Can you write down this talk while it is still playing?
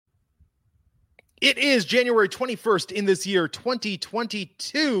It is January 21st in this year,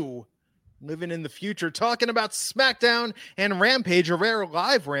 2022. Living in the future, talking about SmackDown and Rampage, a rare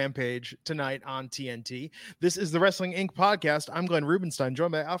live Rampage tonight on TNT. This is the Wrestling Inc. podcast. I'm Glenn Rubenstein,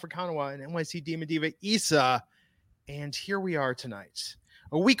 joined by Alfred Konuwa and NYC Demon Diva Issa. And here we are tonight,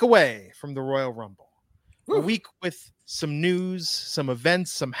 a week away from the Royal Rumble. Woo. A week with some news, some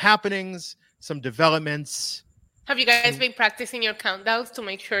events, some happenings, some developments. Have you guys been practicing your countdowns to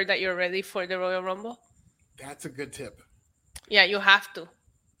make sure that you're ready for the Royal Rumble? That's a good tip. Yeah, you have to.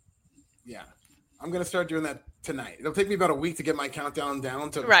 Yeah, I'm going to start doing that tonight. It'll take me about a week to get my countdown down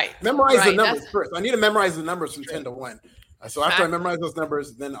to memorize the numbers first. I need to memorize the numbers from 10 to 1. So after I memorize those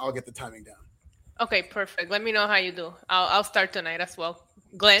numbers, then I'll get the timing down. Okay, perfect. Let me know how you do. I'll start tonight as well.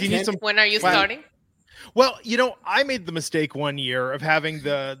 Glenn, when are you Glenn, starting? Well, you know, I made the mistake one year of having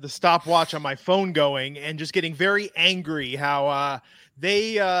the stopwatch on my phone going and just getting very angry how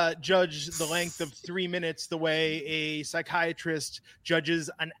they judge the length of 3 minutes the way a psychiatrist judges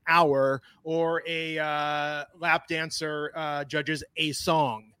an hour or a lap dancer judges a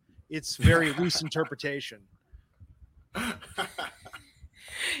song. It's very loose interpretation.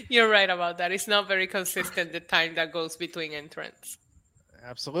 You're right about that. It's not very consistent, the time that goes between entrants.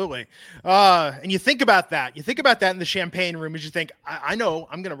 Absolutely. And you think about that. You think about that in the champagne room as you think, I know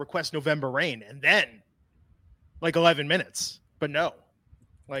I'm going to request November Rain. And then like 11 minutes, but no,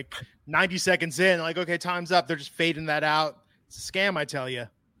 like 90 seconds in, like, okay, time's up. They're just fading that out. It's a scam, I tell you.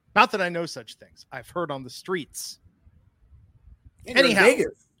 Not that I know such things. I've heard on the streets. Anyhow,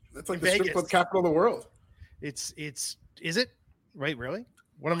 Vegas. That's like the strip club capital of the world. Is it? Right, really?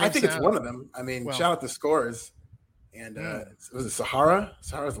 I think it's one of them. I mean, shout out to Scores. And was it Sahara?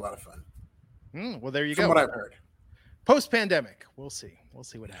 Sahara's a lot of fun. Well, there you go. From what I've heard. Post-pandemic, we'll see. We'll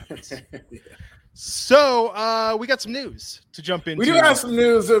see what happens. Yeah. So we got some news to jump into. We do have some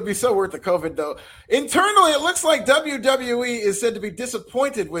news. It would be so worth the COVID, though. Internally, it looks like WWE is said to be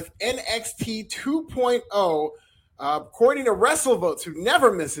disappointed with NXT 2.0. According to WrestleVotes, who never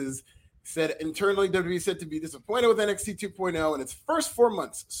misses, said internally WWE is said to be disappointed with NXT 2.0 in its first 4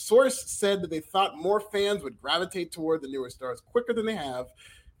 months. Source said that they thought more fans would gravitate toward the newer stars quicker than they have.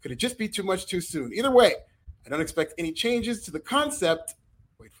 Could it just be too much too soon? Either way, I don't expect any changes to the concept.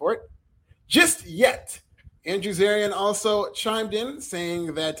 Wait for it. Just yet. Andrew Zarian also chimed in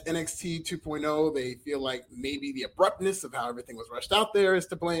saying that NXT 2.0, they feel like maybe the abruptness of how everything was rushed out there is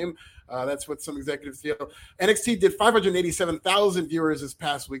to blame. That's what some executives feel. NXT did 587,000 viewers this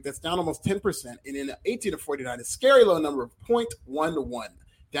past week. That's down almost 10%. And in 18 to 49, a scary low number of 0.11,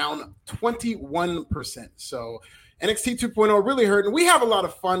 down 21%. So NXT 2.0 really hurt. And we have a lot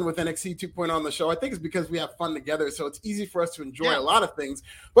of fun with NXT 2.0 on the show. I think it's because we have fun together. So it's easy for us to enjoy a lot of things.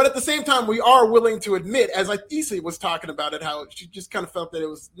 But at the same time, we are willing to admit, as Issa was talking about it, how she just kind of felt that it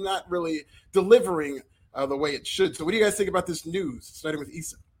was not really delivering the way it should. So what do you guys think about this news, starting with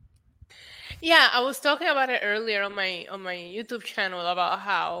Issa? Yeah, I was talking about it earlier on my YouTube channel about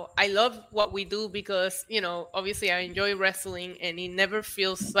how I love what we do because, you know, obviously I enjoy wrestling and it never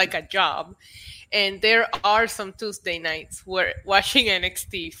feels like a job. And there are some Tuesday nights where watching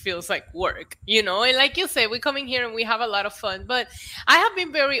NXT feels like work, you know? And like you say, we come in here and we have a lot of fun. But I have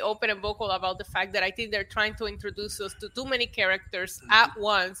been very open and vocal about the fact that I think they're trying to introduce us to too many characters at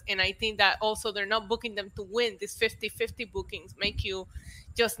once. And I think that also they're not booking them to win. These 50-50 bookings make you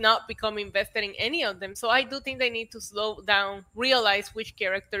just not become invested in any of them. So I do think they need to slow down, realize which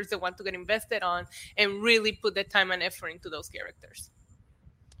characters they want to get invested on, and really put the time and effort into those characters.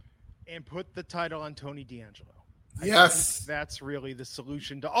 And put the title on Tony D'Angelo. Yes. That's really the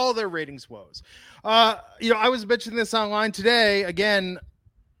solution to all their ratings woes. You know, I was mentioning this online today. Again,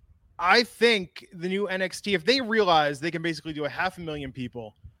 I think the new NXT, if they realize they can basically do 500,000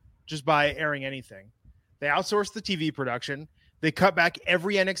 people just by airing anything, they outsource the TV production. They cut back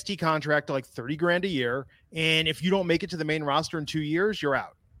every NXT contract to like $30,000 a year. And if you don't make it to the main roster in 2 years, you're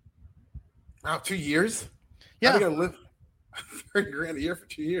out. Wow, 2 years? Yeah. I'm going to live $30,000 a year for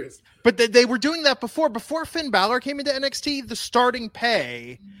 2 years. But they were doing that before. Before Finn Balor came into NXT, the starting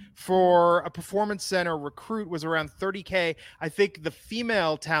pay for a Performance Center recruit was around $30,000. I think the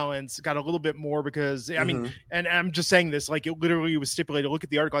female talents got a little bit more because, I mean, and I'm just saying this, like it literally was stipulated. Look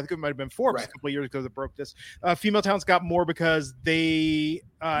at the article. I think it might have been Forbes a couple of years ago that broke this. Female talents got more because they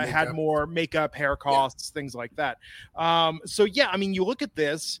had more makeup, hair costs, things like that. So, yeah, I mean, you look at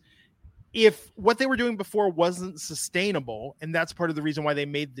this. If what they were doing before wasn't sustainable, and that's part of the reason why they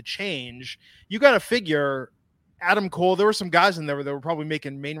made the change, you got to figure Adam Cole, there were some guys in there that were probably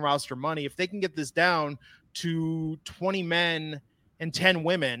making main roster money. If they can get this down to 20 men and 10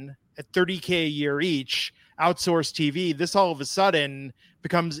 women at $30,000 a year each, outsource TV, this all of a sudden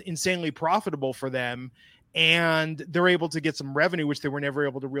becomes insanely profitable for them. And they're able to get some revenue, which they were never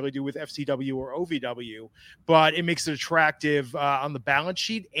able to really do with FCW or OVW. But it makes it attractive on the balance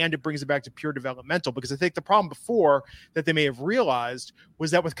sheet, and it brings it back to pure developmental. Because I think the problem before that they may have realized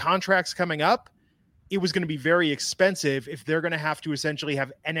was that with contracts coming up, it was going to be very expensive if they're going to have to essentially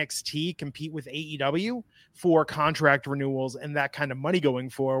have NXT compete with AEW for contract renewals and that kind of money going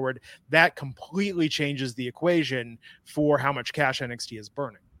forward. That completely changes the equation for how much cash NXT is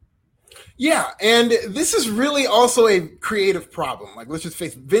burning. Yeah, and this is really also a creative problem. Like, let's just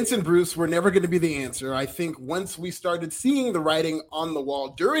face it, Vince and Bruce were never going to be the answer. I think once we started seeing the writing on the wall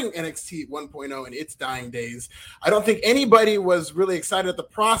during NXT 1.0 in its dying days, I don't think anybody was really excited at the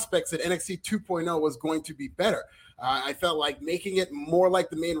prospects that NXT 2.0 was going to be better. I felt like making it more like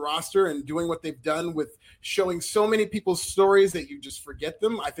the main roster and doing what they've done with showing so many people's stories that you just forget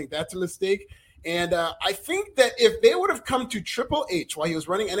them, I think that's a mistake. And I think that if they would have come to Triple H while he was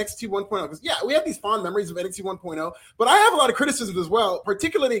running NXT 1.0, because, yeah, we have these fond memories of NXT 1.0, but I have a lot of criticisms as well,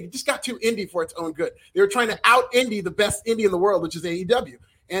 particularly it just got too indie for its own good. They were trying to out-indie the best indie in the world, which is AEW.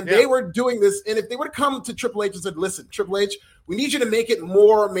 And they were doing this. And if they would have come to Triple H and said, listen, Triple H, we need you to make it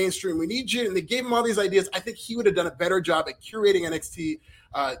more mainstream. We need you. And they gave him all these ideas. I think he would have done a better job at curating NXT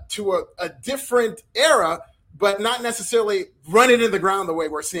to a different era, but not necessarily run it in the ground the way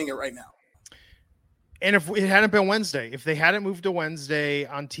we're seeing it right now. And if it hadn't been Wednesday, if they hadn't moved to Wednesday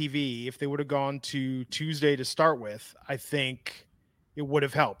on TV, if they would have gone to Tuesday to start with, I think it would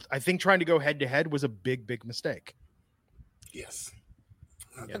have helped. I think trying to go head to head was a big, big mistake. Yes.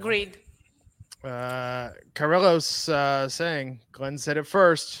 Agreed. Carrillo's saying, Glenn said it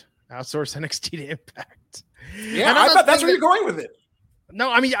first, outsource NXT to Impact. Yeah, I thought that's where you're going with it. No,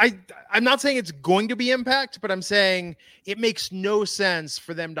 I mean, I'm not saying it's going to be Impact, but I'm saying it makes no sense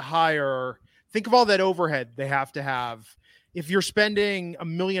for them to hire. Think of all that overhead they have to have. If you're spending $1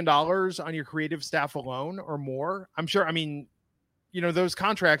 million on your creative staff alone or more, I'm sure, I mean, you know, those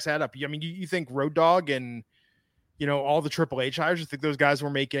contracts add up. I mean, you think Road Dogg and, you know, all the Triple H hires, you think those guys were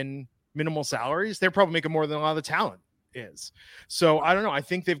making minimal salaries? They're probably making more than a lot of the talent is. So I don't know. I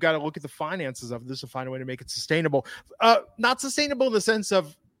think they've got to look at the finances of this to find a way to make it sustainable. Not sustainable in the sense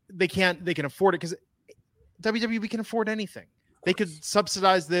of they can afford it, because WWE can afford anything. They could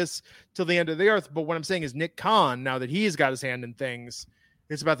subsidize this till the end of the earth. But what I'm saying is Nick Khan, now that he's got his hand in things,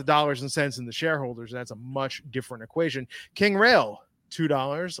 it's about the dollars and cents and the shareholders. And that's a much different equation. King Rail,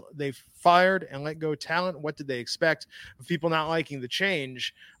 $2. They fired and let go talent. What did they expect of people not liking the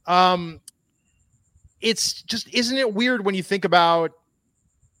change? It's just, isn't it weird when you think about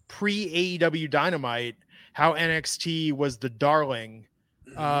pre-AEW Dynamite, how NXT was the darling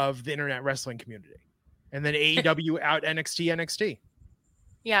of the internet wrestling community? And then AEW out NXT.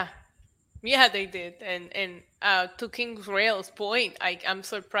 Yeah, they did. And to King Rail's point, I'm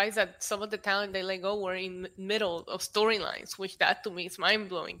surprised that some of the talent they let go were in middle of storylines, which that to me is mind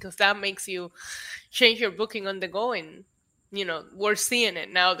blowing, because that makes you change your booking on the go. And, you know, we're seeing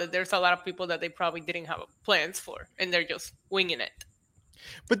it now that there's a lot of people that they probably didn't have plans for, and they're just winging it.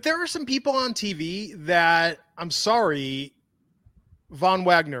 But there are some people on TV that, I'm sorry, Von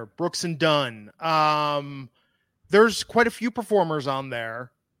Wagner, Brooks and Dunn. There's quite a few performers on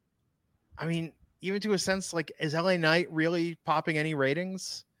there. I mean, even to a sense, like, is LA Knight really popping any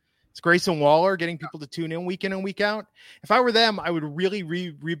ratings? Is Grayson Waller getting people to tune in and week out? If I were them, I would really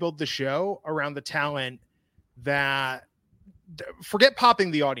rebuild the show around the talent that, forget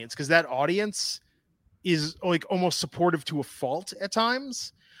popping the audience, because that audience is like almost supportive to a fault at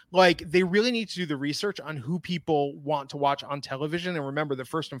times. Like, they really need to do the research on who people want to watch on television. And remember that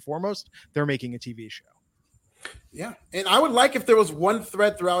first and foremost, they're making a TV show. Yeah. And I would like if there was one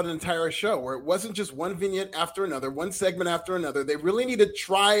thread throughout an entire show where it wasn't just one vignette after another, one segment after another. They really need to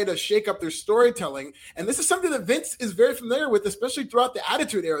try to shake up their storytelling. And this is something that Vince is very familiar with, especially throughout the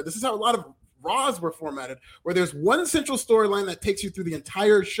Attitude Era. This is how a lot of Raws were formatted, where there's one central storyline that takes you through the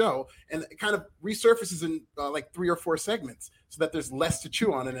entire show, and it kind of resurfaces in like 3 or 4 segments, so that there's less to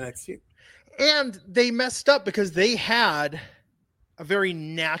chew on in NXT. And they messed up because they had a very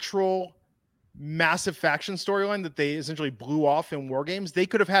natural, massive faction storyline that they essentially blew off in War Games. They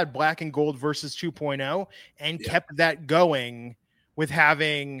could have had Black and Gold versus 2.0 and kept that going with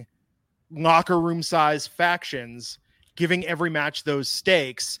having locker room size factions, giving every match those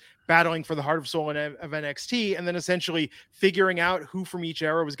stakes, battling for the heart of soul of NXT, and then essentially figuring out who from each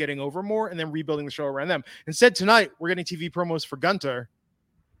era was getting over more and then rebuilding the show around them. Instead, tonight, we're getting TV promos for Gunter.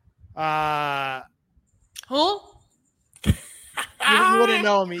 Who? You wouldn't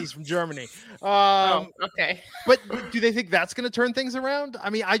know him. He's from Germany. Okay. But do they think that's going to turn things around? I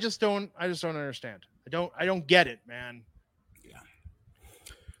mean, I just don't understand. I don't get it, man.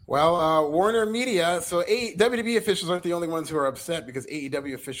 Well, Warner Media, so WWE officials aren't the only ones who are upset because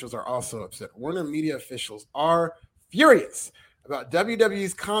AEW officials are also upset. Warner Media officials are furious about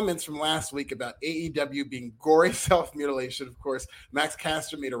WWE's comments from last week about AEW being gory self-mutilation. Of course, Max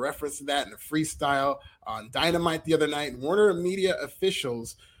Caster made a reference to that in a freestyle on Dynamite the other night. And Warner Media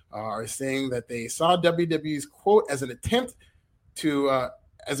officials are saying that they saw WWE's quote as an attempt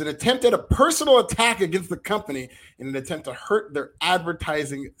at a personal attack against the company in an attempt to hurt their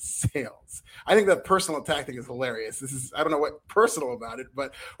advertising sales. I think that personal attack thing is hilarious. I don't know what personal about it,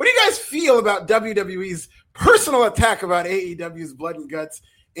 but what do you guys feel about WWE's personal attack about AEW's blood and guts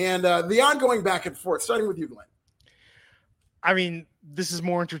and the ongoing back and forth, starting with you, Glenn? I mean, this is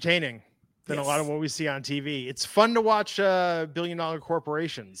more entertaining than a lot of what we see on TV. It's fun to watch billion-dollar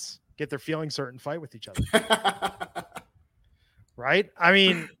corporations get their feelings hurt and fight with each other. Right? I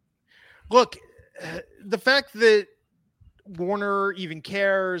mean, look, the fact that Warner even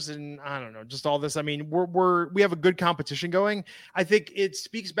cares and I don't know, just all this. I mean, we have a good competition going. I think it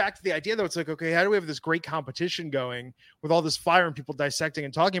speaks back to the idea though. It's like, okay, how do we have this great competition going with all this fire and people dissecting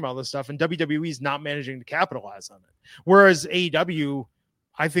and talking about all this stuff? And WWE is not managing to capitalize on it. Whereas AEW,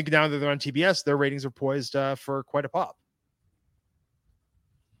 I think now that they're on TBS, their ratings are poised for quite a pop.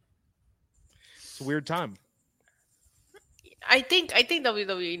 It's a weird time. I think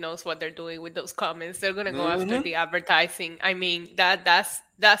WWE knows what they're doing with those comments. They're gonna go after the advertising. I mean, that's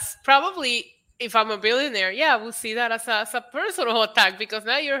probably, if I'm a billionaire, yeah, we'll see that as a personal attack because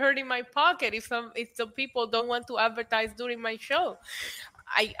now you're hurting my pocket if some people don't want to advertise during my show.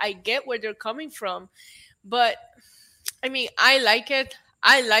 I get where they're coming from, but I mean, I like it.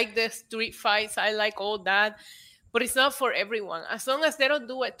 I like the street fights. I like all that. But it's not for everyone. As long as they don't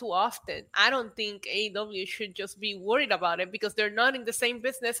do it too often, I don't think AEW should just be worried about it because they're not in the same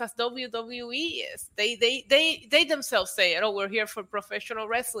business as WWE is. They themselves say, oh, we're here for professional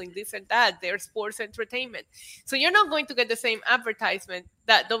wrestling, this and that. They're sports entertainment. So you're not going to get the same advertisement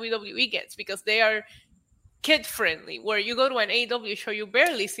that WWE gets because they are kid-friendly. Where you go to an AEW show, you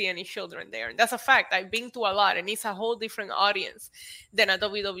barely see any children there. And that's a fact. I've been to a lot, and it's a whole different audience than a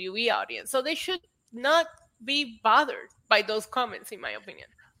WWE audience. So they should not be bothered by those comments, in my opinion.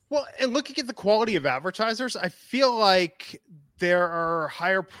 Well, and looking at the quality of advertisers, I feel like there are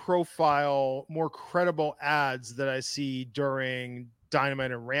higher profile, more credible ads that I see during Dynamite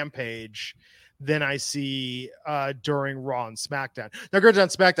and Rampage than I see during Raw and SmackDown. Now, granted, on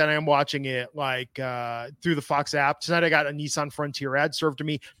SmackDown, I am watching it like through the Fox app. Tonight, I got a Nissan Frontier ad served to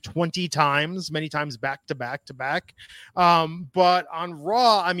me 20 times, many times back to back to back. But on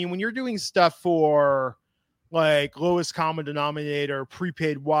Raw, I mean, when you're doing stuff for like lowest common denominator,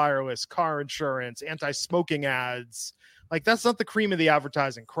 prepaid wireless, car insurance, anti-smoking ads, like that's not the cream of the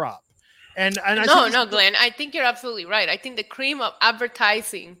advertising crop. And no, Glenn, I think you're absolutely right. I think the cream of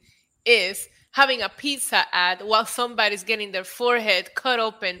advertising is having a pizza ad while somebody's getting their forehead cut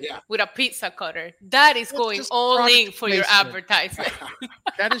open with a pizza cutter. That is going all in for your advertisement.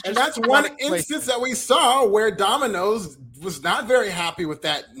 That's one instance that we saw where Domino's was not very happy with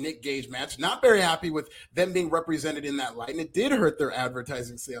that Nick Gage match, not very happy with them being represented in that light, and it did hurt their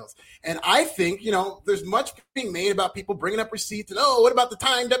advertising sales. And I think, there's much being made about people bringing up receipts and, what about the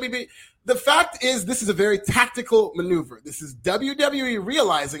time WB? The fact is, this is a very tactical maneuver. This is WWE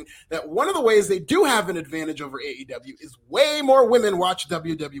realizing that one of the ways they do have an advantage over AEW is way more women watch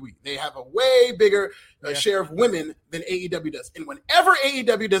WWE. They have a way bigger share of women than AEW does. And whenever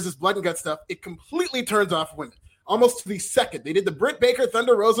AEW does this blood and gut stuff, it completely turns off women. Almost to the second. They did the Britt Baker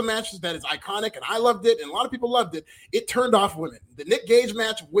Thunder Rosa match that is iconic, and I loved it, and a lot of people loved it. It turned off women. The Nick Gage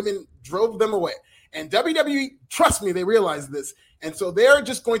match, women drove them away. And WWE, trust me, they realize this. And so they're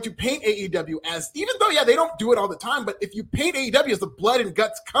just going to paint AEW as, even though, they don't do it all the time, but if you paint AEW as the blood and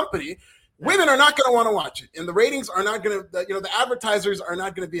guts company, women are not going to want to watch it. And the ratings are not going to, the advertisers are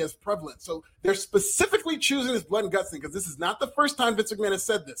not going to be as prevalent. So they're specifically choosing this blood and guts thing because this is not the first time Vince McMahon has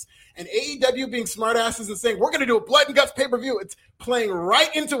said this. And AEW being smartasses and saying, we're going to do a blood and guts pay-per-view. It's playing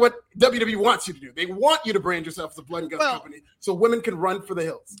right into what WWE wants you to do. They want you to brand yourself as a blood and guts company so women can run for the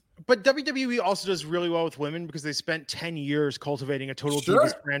hills. But WWE also does really well with women because they spent 10 years cultivating a Total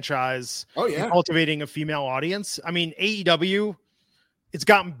Divas franchise. And cultivating a female audience. I mean, AEW, it's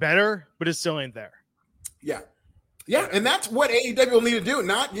gotten better, but it still ain't there. Yeah, and that's what AEW will need to do.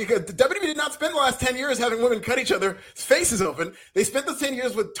 Not because the WWE did not spend the last 10 years having women cut each other's faces open. They spent the 10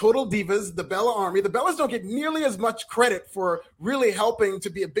 years with Total Divas, the Bella Army. The Bellas don't get nearly as much credit for really helping to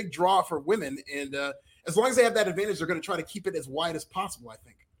be a big draw for women. And as long as they have that advantage, they're going to try to keep it as wide as possible, I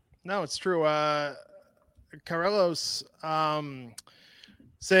think. No, it's true. Carlos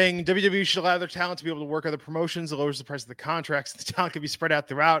saying WWE should allow their talent to be able to work other promotions. It lowers the price of the contracts. The talent can be spread out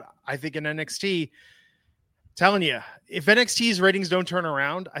throughout. I think in NXT, telling you, if NXT's ratings don't turn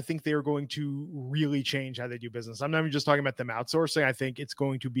around, I think they're going to really change how they do business. I'm not even just talking about them outsourcing. I think it's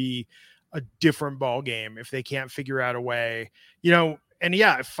going to be a different ball game if they can't figure out a way, and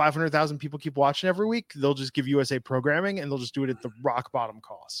yeah, if 500,000 people keep watching every week, they'll just give USA programming and they'll just do it at the rock bottom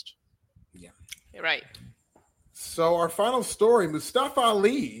cost. Yeah. You're right. So our final story, Mustafa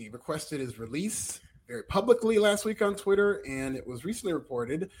Ali requested his release very publicly last week on Twitter, and it was recently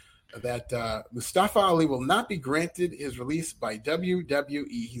reported that Mustafa Ali will not be granted his release by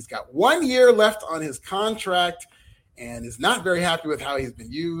WWE. He's got 1 year left on his contract and is not very happy with how he's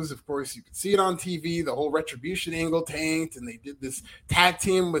been used. Of course, you can see it on TV. The whole Retribution angle tanked, and they did this tag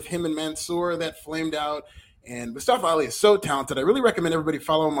team with him and Mansoor that flamed out. And Mustafa Ali is so talented. I really recommend everybody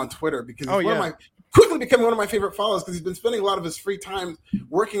follow him on Twitter because he's quickly becoming one of my favorite follows because he's been spending a lot of his free time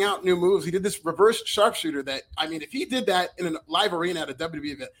working out new moves. He did this reverse sharpshooter that, if he did that in a live arena at a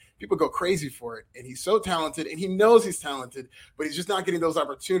WWE event, people go crazy for it. And he's so talented, and he knows he's talented, but he's just not getting those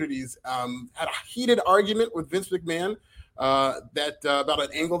opportunities. Had a heated argument with Vince McMahon about an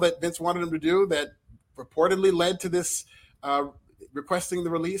angle that Vince wanted him to do that reportedly led to this requesting the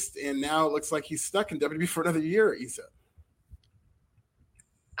release, and now it looks like he's stuck in WWE for another year, Isa.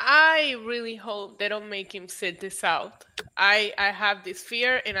 I really hope they don't make him sit this out. I have this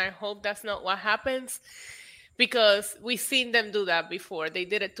fear, and I hope that's not what happens, because we've seen them do that before. They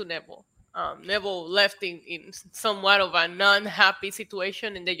did it to Neville. Neville left in somewhat of a non-happy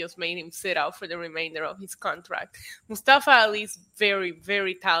situation, and they just made him sit out for the remainder of his contract. Mustafa Ali is very,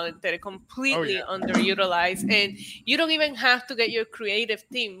 very talented, completely underutilized, and you don't even have to get your creative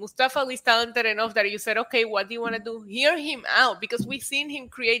team. Mustafa Ali is talented enough that you said, okay, what do you want to do? Hear him out, because we've seen him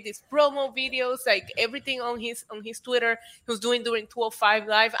create these promo videos, like everything on his Twitter he was doing during 205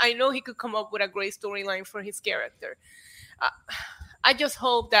 Live. I know he could come up with a great storyline for his character. I just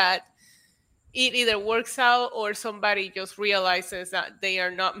hope that it either works out or somebody just realizes that they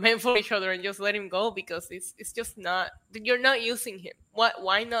are not meant for each other and just let him go, because it's just not, you're not using him.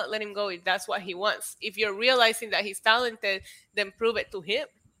 Why not let him go if that's what he wants? If you're realizing that he's talented, then prove it to him.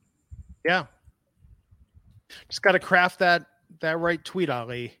 Yeah. Just got to craft that right tweet,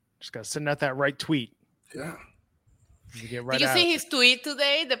 Ali. Just got to send out that right tweet. Yeah. Did you see his tweet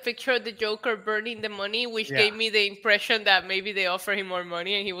today? The picture of the Joker burning the money, which gave me the impression that maybe they offer him more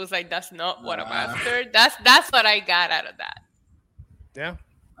money, and he was like, "That's not what I'm after." That's what I got out of that. Yeah,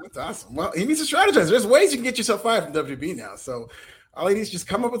 that's awesome. Well, he needs to strategize. There's ways you can get yourself fired from WB now. So all he needs is just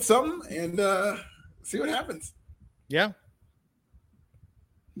come up with something and see what happens. Yeah.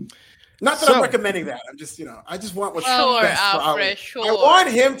 Not that I'm recommending that. I'm just, I just want what's best for Ali. Sure. I want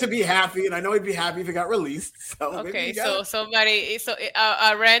him to be happy, and I know he'd be happy if he got released. So okay,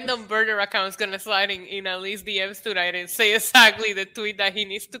 a random burner account is gonna slide in Ali's DMs tonight and say exactly the tweet that he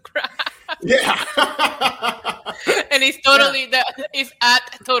needs to craft. Yeah. And it's totally it's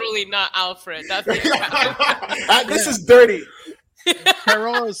at totally not Alfred. That's the this is dirty.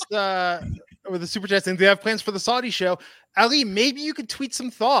 Carlos with the super chat saying they have plans for the Saudi show. Ali, maybe you could tweet some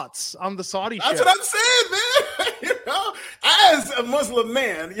thoughts on the Saudi show. That's what I'm saying, man. As a Muslim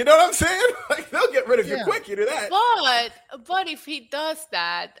man, you know what I'm saying? Like, they'll get rid of you quick. You do that. But if he does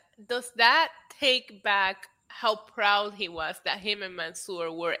that take back how proud he was that him and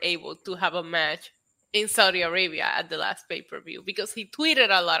Mansoor were able to have a match in Saudi Arabia at the last pay-per-view? Because he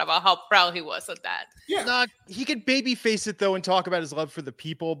tweeted a lot about how proud he was of that. Yeah, he could babyface it though and talk about his love for the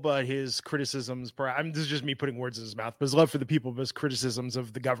people, but his criticisms. This is just me putting words in his mouth. But his love for the people, but his criticisms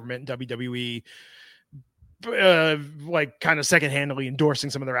of the government and WWE, like kind of secondhandly endorsing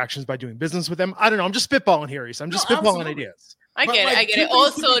some of their actions by doing business with them. I don't know. I'm just spitballing here, Issa. I'm just spitballing ideas. I get it.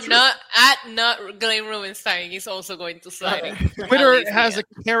 Also, not Glenn Rubenstein is also going to slide. Twitter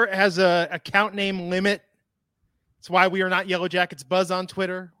has a account name limit. That's why we are not Yellow Jackets Buzz on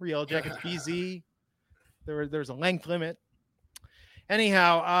Twitter. We're Yellow Jackets BZ. There's a length limit.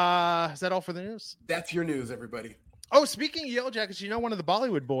 Anyhow, is that all for the news? That's your news, everybody. Oh, speaking of Yellow Jackets, one of the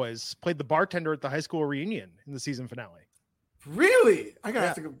Bollywood boys played the bartender at the high school reunion in the season finale. Really? I gotta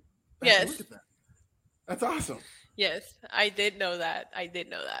have to go back and Yes. look at that. That's awesome. Yes, I did know that.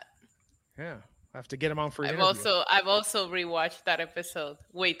 Yeah, I have to get him on for an I've interview. also rewatched that episode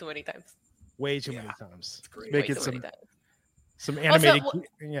way too many times. Way too many times. It's great. Make it some animated.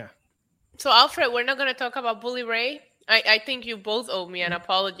 Yeah. So, Alfred, we're not going to talk about Bully Ray. I think you both owe me an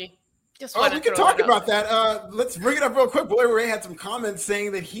apology. We can talk about that. Let's bring it up real quick. Bully Ray had some comments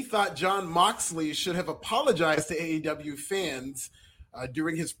saying that he thought Jon Moxley should have apologized to AEW fans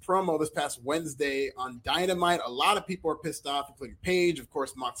during his promo this past Wednesday on Dynamite. A lot of people are pissed off, including Paige. Of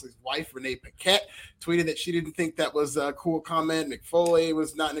course, Moxley's wife, Renee Paquette, tweeted that she didn't think that was a cool comment. Mick Foley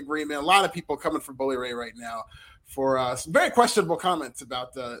was not in agreement. A lot of people coming for Bully Ray right now for some very questionable comments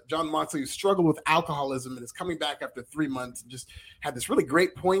about Jon Moxley, who struggled with alcoholism and is coming back after 3 months and just had this really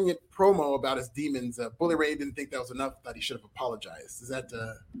great, poignant promo about his demons. Bully Ray didn't think that was enough, thought he should have apologized. Does that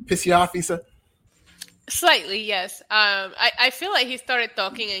piss you off, Issa? Slightly, yes. I feel like he started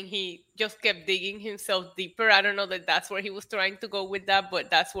talking and he just kept digging himself deeper. I don't know that that's where he was trying to go with that, but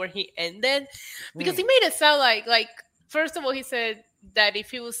that's where he ended. Because he made it sound like, first of all, he said that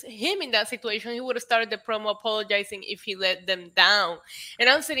if it was him in that situation, he would have started the promo apologizing if he let them down. And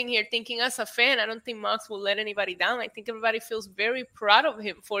I'm sitting here thinking, as a fan, I don't think Mox will let anybody down. I think everybody feels very proud of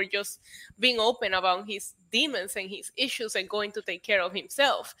him for just being open about his demons and his issues and going to take care of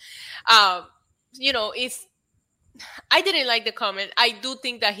himself. I didn't like the comment. I do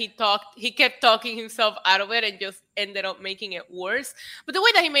think that he kept talking himself out of it and just ended up making it worse. But the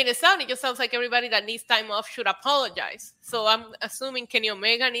way that he made it sound, it just sounds like everybody that needs time off should apologize. So I'm assuming Kenny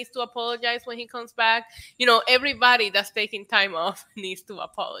Omega needs to apologize when he comes back. Everybody that's taking time off needs to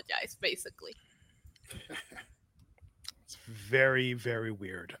apologize, basically. Very, very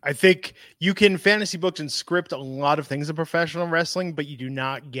weird. I think you can fantasy book and script a lot of things in professional wrestling, but you do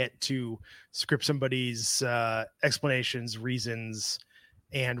not get to script somebody's explanations, reasons,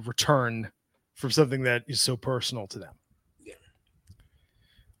 and return from something that is so personal to them.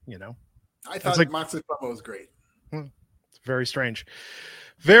 Yeah. I thought Moxley's promo was great. It's very strange.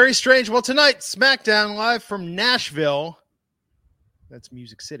 Very strange. Well, tonight, SmackDown live from Nashville. That's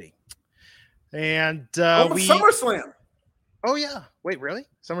Music City. And SummerSlam. Oh, yeah. Wait, really?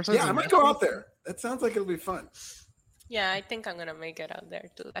 SummerSlam? Yeah, I might go out there. That sounds like it'll be fun. Yeah, I think I'm going to make it out there,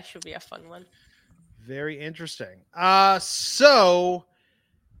 too. That should be a fun one. Very interesting. So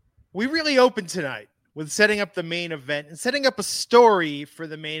we really opened tonight with setting up the main event and setting up a story for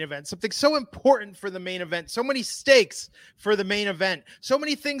the main event. Something so important for the main event. So many stakes for the main event. So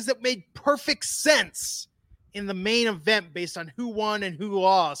many things that made perfect sense in the main event based on who won and who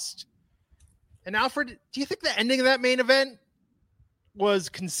lost. And Alfred, do you think the ending of that main event was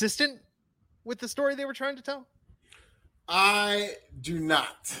consistent with the story they were trying to tell? I do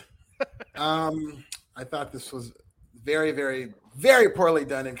not. I thought this was very, very, very poorly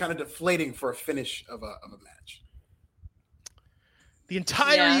done and kind of deflating for a finish of a match. The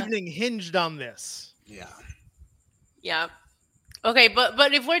entire evening hinged on this. Yeah. Okay,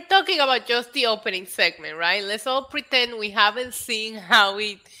 but if we're talking about just the opening segment, right? Let's all pretend we haven't seen how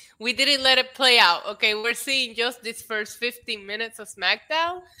we didn't let it play out. Okay, we're seeing just these first 15 minutes of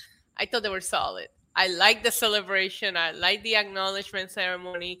SmackDown. I thought they were solid. I like the celebration. I like the acknowledgement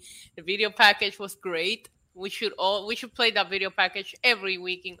ceremony. The video package was great. We should play that video package every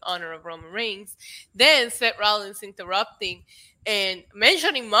week in honor of Roman Reigns. Then Seth Rollins interrupting and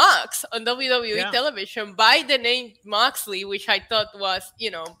mentioning Mox on WWE television by the name Moxley, which I thought was,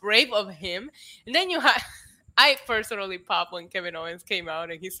 brave of him. And then I personally popped when Kevin Owens came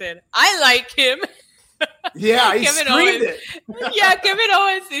out and he said, "I like him." Yeah, he screamed it. Yeah, Kevin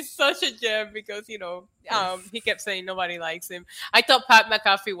Owens is such a gem because, he kept saying nobody likes him. I thought Pat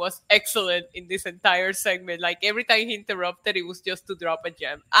McAfee was excellent in this entire segment. Like every time he interrupted, it was just to drop a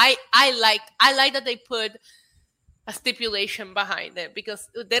gem. I like that they put a stipulation behind it because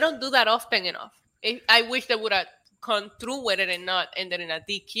they don't do that often enough. I wish they would have gone through with it and not ended in a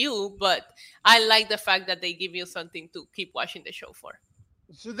DQ, but I like the fact that they give you something to keep watching the show for.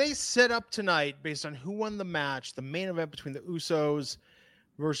 So they set up tonight based on who won the match, the main event between the Usos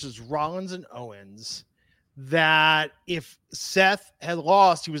versus Rollins and Owens, that if Seth had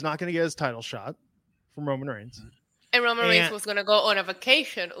lost, he was not going to get his title shot from Roman Reigns. And Roman Reigns was going to go on a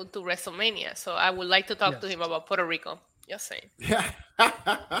vacation to WrestleMania. So I would like to talk to him about Puerto Rico. Just saying. Yeah.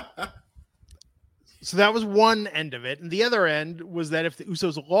 So that was one end of it. And the other end was that if the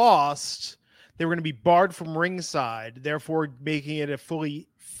Usos lost, they were going to be barred from ringside, therefore making it a fully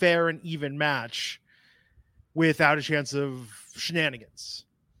fair and even match without a chance of shenanigans.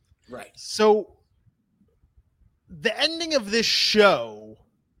 Right. So the ending of this show,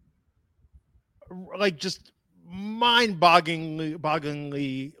 like just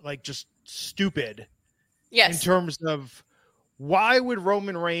mind-bogglingly, like just stupid. Yes. In terms of why would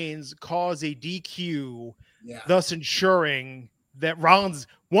Roman Reigns cause a DQ, thus ensuring that Rollins,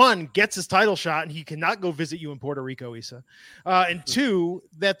 one, gets his title shot and he cannot go visit you in Puerto Rico, Issa. And two,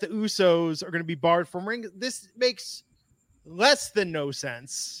 that the Usos are going to be barred from ring. This makes less than no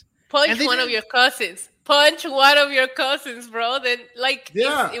sense. Punch one of your cousins. Punch one of your cousins, bro. Then,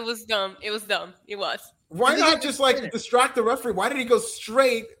 it was dumb. It was dumb. It was. Why not just distract the referee? Why did he go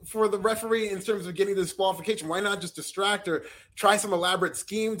straight for the referee in terms of getting the disqualification? Why not just distract or try some elaborate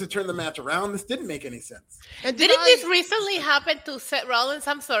scheme to turn the match around? This didn't make any sense. And didn't this recently happen to Seth Rollins?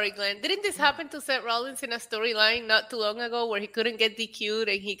 I'm sorry, Glenn. Didn't this happen to Seth Rollins in a storyline not too long ago where he couldn't get DQ'd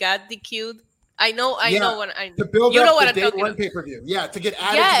and he got DQ'd? I know what I to build up the day one pay-per-view. Yeah, to get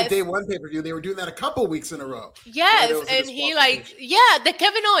added to the day one pay-per-view. They were doing that a couple weeks in a row. Yes, and the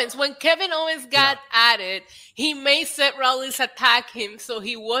Kevin Owens. When Kevin Owens got added, he made Seth Rollins attack him, so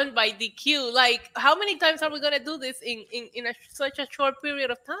he won by DQ. Like, how many times are we gonna do this in such a short period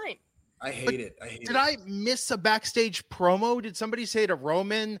of time? I hate it. Did I miss a backstage promo? Did somebody say to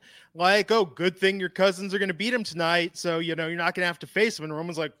Roman, like, oh, good thing your cousins are going to beat him tonight, so, you're not going to have to face him? And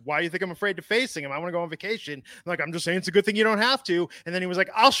Roman's like, why do you think I'm afraid of facing him? I want to go on vacation. I'm like, I'm just saying it's a good thing you don't have to. And then he was like,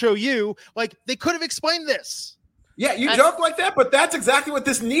 I'll show you. Like, they could have explained this. Yeah, you joke like that, but that's exactly what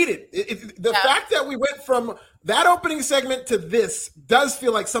this needed. The fact that we went from that opening segment to this does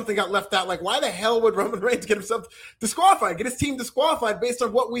feel like something got left out. Like, why the hell would Roman Reigns get himself disqualified, get his team disqualified based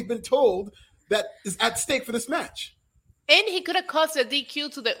on what we've been told that is at stake for this match? And he could have caused a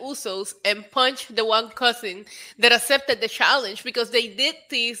DQ to the Usos and punched the one cousin that accepted the challenge, because they did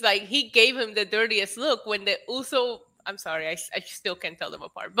things like he gave him the dirtiest look when the Uso... I'm sorry, I still can't tell them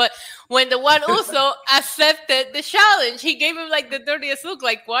apart. But when the one Uso accepted the challenge, he gave him like the dirtiest look.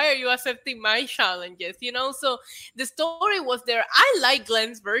 Like, why are you accepting my challenges? So the story was there. I like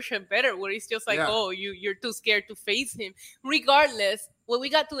Glenn's version better, where he's just like, oh, you're too scared to face him. Regardless, when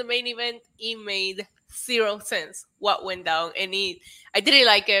we got to the main event, it made 0 sense what went down. And I didn't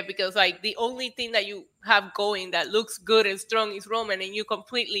like it because, like, the only thing that you have going that looks good and strong is Roman, and you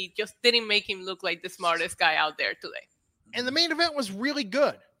completely just didn't make him look like the smartest guy out there today. And the main event was really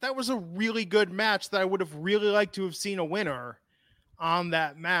good. That was a really good match that I would have really liked to have seen a winner on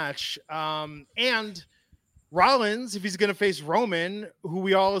that match. And Rollins, if he's going to face Roman, who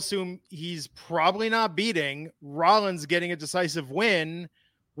we all assume he's probably not beating, Rollins getting a decisive win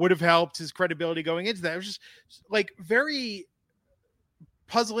would have helped his credibility going into that. It was just like very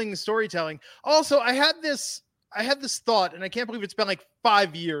puzzling storytelling. Also, I had this thought, and I can't believe it's been like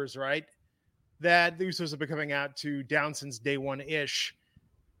 5 years, right? That the Usos have been coming out to down since day one-ish.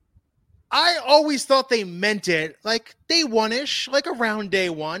 I always thought they meant it like day one-ish, like around day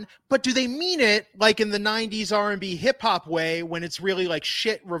one. But do they mean it like in the 90s R&B hip-hop way when it's really like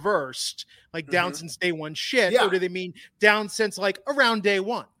shit reversed, like down since day one shit? Yeah. Or do they mean down since like around day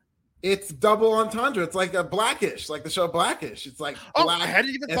one? It's double entendre. It's like a Blackish, like the show Blackish. It's like black, I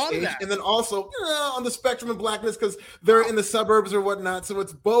hadn't even thought of that. And then also on the spectrum of blackness, because they're in the suburbs or whatnot. So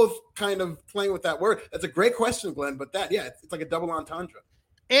it's both kind of playing with that word. That's a great question, Glenn. But it's like a double entendre.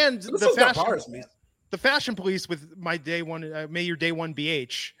 And the fashion police with my day one, may your day one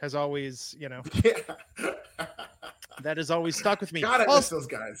BH has always, that has always stuck with me. God, I miss those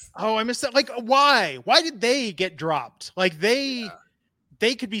guys. Oh, I miss that. Like, why? Why did they get dropped? Like they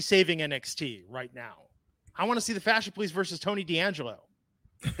could be saving NXT right now. I want to see the Fashion Police versus Tony D'Angelo.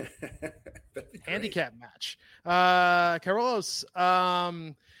 Handicap match. Carlos,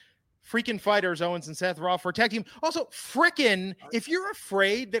 freaking fighters, Owens and Seth Raw for a tag team. Also, frickin', if you're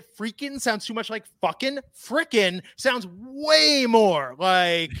afraid that freaking sounds too much like fucking, frickin' sounds way more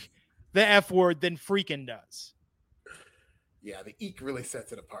like the F word than freaking does. Yeah, the eek really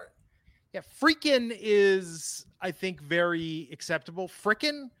sets it apart. Yeah, freaking is, I think, very acceptable.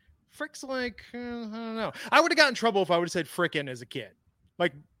 Frickin'? Frick's like, I don't know. I would have gotten in trouble if I would have said frickin' as a kid.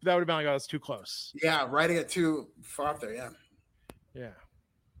 Like, that would have been like, oh, that's too close. Yeah, writing it too far up there, Yeah.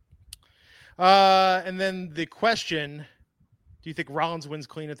 And then the question, do you think Rollins wins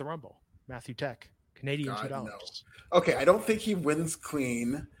clean at the Rumble? Matthew Tech, Canadian $2. No. Okay, I don't think he wins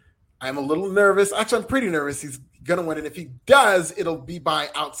clean. I'm a little nervous. Actually, I'm pretty nervous he's going to win. And if he does, it'll be by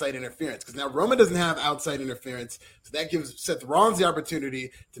outside interference. Because now Roman doesn't have outside interference. So that gives Seth Rollins the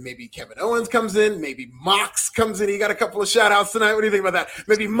opportunity to maybe Kevin Owens comes in. Maybe Mox comes in. He got a couple of shout-outs tonight. What do you think about that?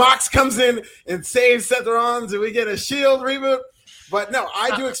 Maybe Mox comes in and saves Seth Rollins and we get a Shield reboot. But no,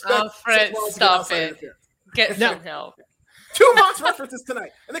 I do expect Fred, stop it. Get some help. 2 Mox references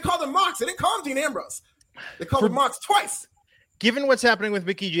tonight. And they called him Mox. They didn't call him Dean Ambrose. They called him Mox twice. Given what's happening with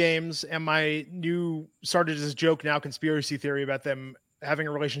Mickie James and my new started as a joke now conspiracy theory about them having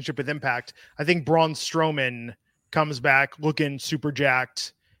a relationship with Impact, I think Braun Strowman comes back looking super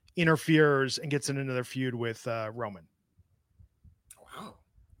jacked, interferes, and gets in another feud with Roman. Wow,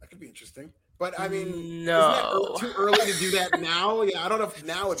 that could be interesting. But I mean, no, isn't that too early to do that now? Yeah, I don't know if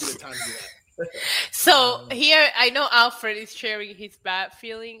now would be the time to do that. So here, I know Alfred is sharing his bad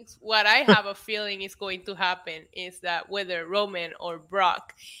feelings. What I have a feeling is going to happen is that whether Roman or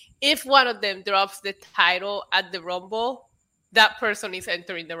Brock, if one of them drops the title at the Rumble, that person is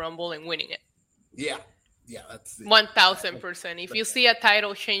entering the Rumble and winning it. Yeah, that's 1000%. If you see a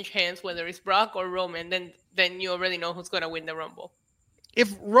title change hands, whether it's Brock or Roman, then you already know who's going to win the Rumble.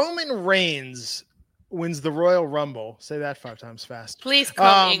 If Roman Reigns wins the Royal Rumble, say that 5 times fast. Please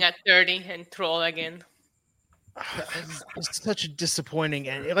come in at 30 and troll again. It's such a disappointing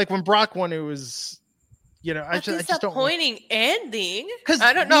ending. Like when Brock won, it was, I just don't. Disappointing ending. Because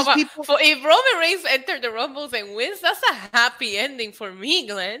I don't know. If Roman Reigns entered the Rumbles and wins, that's a happy ending for me,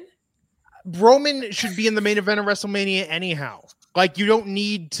 Glenn. Roman should be in the main event of WrestleMania anyhow. Like you don't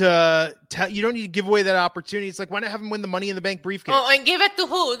need to give away that opportunity. It's like, why not have him win the Money in the Bank briefcase? Oh, and give it to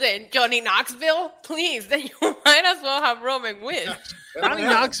who then? Johnny Knoxville? Please, then you might as well have Roman win. Johnny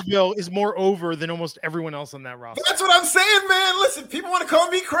Knoxville is more over than almost everyone else on that roster. That's what I'm saying, man. Listen, people want to call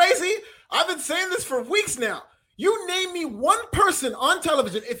me crazy. I've been saying this for weeks now. You name me one person on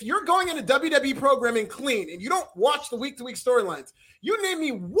television. If you're going into WWE programming clean and you don't watch the week-to-week storylines, you name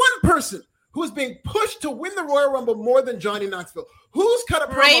me one person who is being pushed to win the Royal Rumble more than Johnny Knoxville. Who's cut a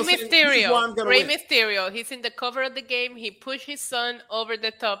promo Rey saying, Mysterio. Rey Mysterio. He's in the cover of the game. He pushed his son over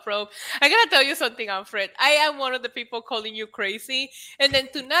the top rope. I gotta tell you something, Alfred. I am one of the people calling you crazy. And then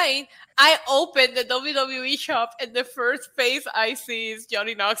tonight, I opened the WWE shop, and the first face I see is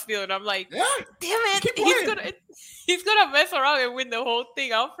Johnny Knoxville, and I'm like, damn it, he's gonna mess around and win the whole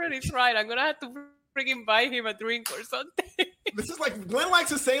thing. Alfred is right. I'm gonna have to freaking buy him a drink or something. This is like Glenn likes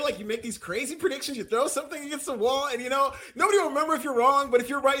to say, like, you make these crazy predictions, you throw something against the wall, and nobody will remember if you're wrong, but if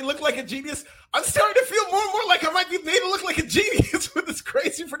you're right, you look like a genius. I'm starting to feel more and more like I might be made to look like a genius with this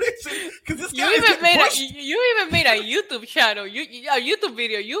crazy prediction. Because this guy you even made a YouTube channel, a YouTube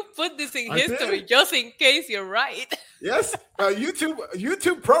video. You put this in history just in case you're right. Yes,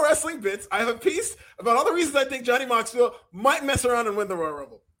 YouTube Pro Wrestling Bits. I have a piece about all the reasons I think Johnny Knoxville might mess around and win the Royal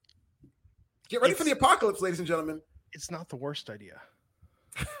Rumble. Get ready for the apocalypse, ladies and gentlemen. It's not the worst idea.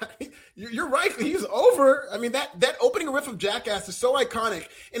 You're right. He's over. I mean, that opening riff of Jackass is so iconic,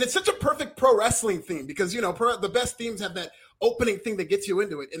 and it's such a perfect pro wrestling theme because the best themes have that opening thing that gets you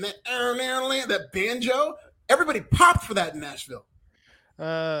into it, and that banjo. Everybody popped for that in Nashville.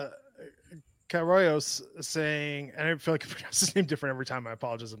 Carollo's saying, and I feel like I pronounce his name different every time. I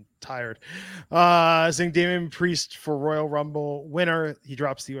apologize. I'm tired. Saying Damian Priest for Royal Rumble winner. He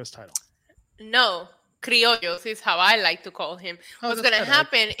drops the U.S. title. No. Criollos is how I like to call him. What's going to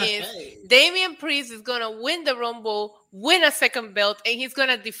happen is Damian Priest is going to win the Rumble, win a second belt, and he's going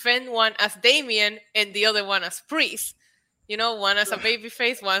to defend one as Damian and the other one as Priest. One as a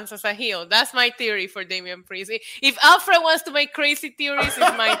babyface, one as a heel. That's my theory for Damian Priest. If Alfred wants to make crazy theories, it's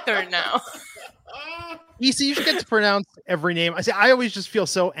my turn now. You should get to pronounce every name. I always just feel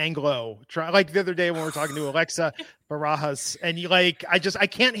so Anglo. Like the other day when we were talking to Alexa Barajas, and I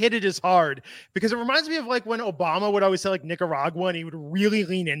can't hit it as hard because it reminds me of like when Obama would always say like Nicaragua, and he would really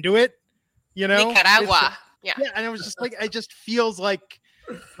lean into it. Nicaragua. Yeah, and it was just like it just feels like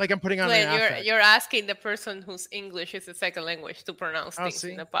I'm putting on an affect. You're asking the person whose English is a second language to pronounce things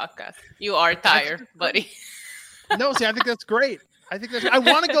in the podcast. You are tired, buddy. No, I think that's great. I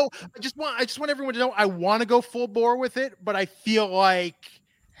want to go. I just want everyone to know I want to go full bore with it, but I feel like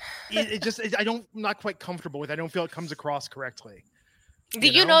I'm not quite comfortable with it. I don't feel it comes across correctly.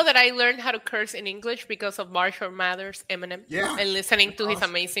 Did you know that I learned how to curse in English because of Marshall Mathers, Eminem, and listening to his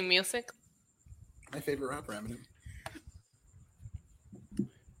amazing music? My favorite rapper, Eminem.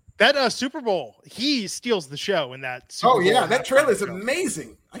 That Super Bowl, he steals the show in that Super Bowl. That trailer is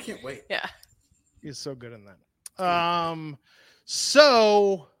amazing. I can't wait. Yeah. He's so good in that.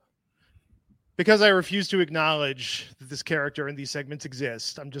 So, because I refuse to acknowledge that this character and these segments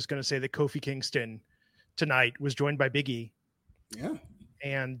exist, I'm just going to say that Kofi Kingston tonight was joined by Big E. Yeah.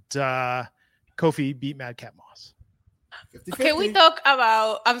 And Kofi beat Madcap Moss. 50-50. Can we talk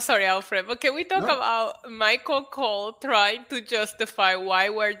about, I'm sorry, Alfred, but can we talk about Michael Cole trying to justify why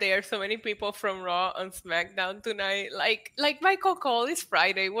were there so many people from Raw on SmackDown tonight? Like Michael Cole, it's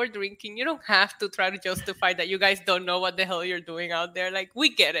Friday, we're drinking. You don't have to try to justify that you guys don't know what the hell you're doing out there. Like, we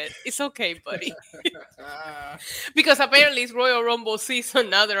get it. It's okay, buddy. Because apparently it's Royal Rumble season.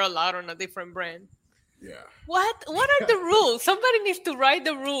 Now they're allowed on a different brand. Yeah. What are the rules? Somebody needs to write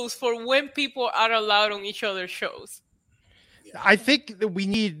the rules for when people are allowed on each other's shows. I think that we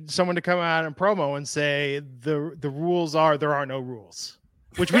need someone to come out and promo and say the rules are there are no rules,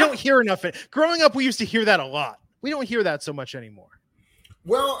 which we don't hear enough. Growing up, we used to hear that a lot. We don't hear that so much anymore.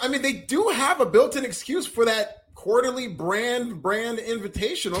 Well, I mean, they do have a built-in excuse for that quarterly brand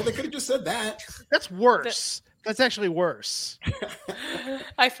invitational. They could have just said that. That's worse. That's actually worse.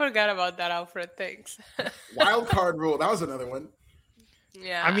 I forgot about that, Alfred. Thanks. Wild card rule. That was another one.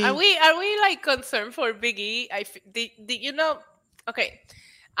 Yeah. I mean- are we like concerned for Big E? Did you know? Okay.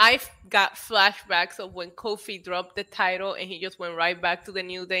 I've got flashbacks of when Kofi dropped the title and he just went right back to the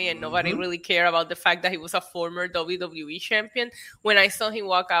New Day and nobody really cared about the fact that he was a former WWE champion. When I saw him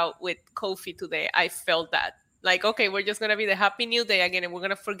walk out with Kofi today, I felt that. Like, okay, we're just going to be the happy New Day again and we're going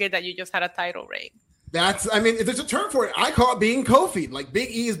to forget that you just had a title reign. I mean, if there's a term for it, I call it being Kofi'd. Like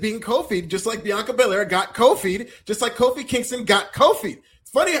Big E is being Kofi'd, just like Bianca Belair got Kofi'd, just like Kofi Kingston got Kofi'd.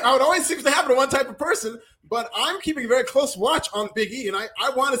 It's funny how it always seems to happen to one type of person, but I'm keeping a very close watch on Big E, and I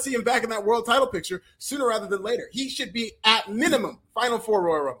want to see him back in that world title picture sooner rather than later. He should be, at minimum, Final Four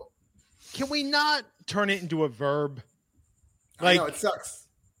Royal Rumble. Can we not turn it into a verb? I know, it sucks.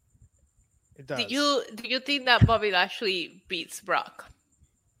 It does. Do you think that Bobby Lashley beats Brock?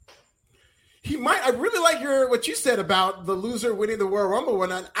 He might. I really like what you said about the loser winning the Royal Rumble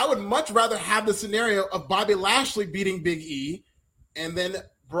one. I would much rather have the scenario of Bobby Lashley beating Big E, and then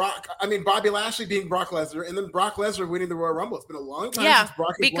Bobby Lashley beating Brock Lesnar, and then Brock Lesnar winning the Royal Rumble. It's been a long time since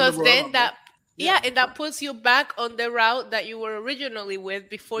Brock has because won the Royal then Rumble. and that puts you back on the route that you were originally with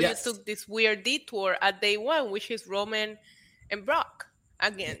before Yes. you took this weird detour at day one, which is Roman and Brock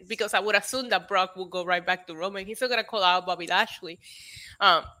again. Because I would assume that Brock will go right back to Roman. He's still gonna call out Bobby Lashley.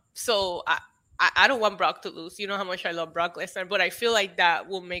 So I don't want Brock to lose. You know how much I love Brock Lesnar, but I feel like that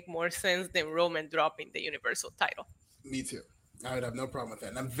will make more sense than Roman dropping the Universal title. Me too. I would have no problem with that.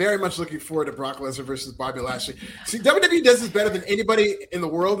 And I'm very much looking forward to Brock Lesnar versus Bobby Lashley. See, WWE does this better than anybody in the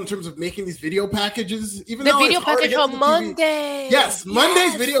world in terms of making these video packages. Even The though video it's hard to package get on to the TV. Monday. Yes,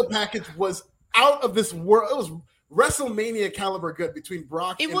 Monday's video package was out of this world. It was WrestleMania caliber good between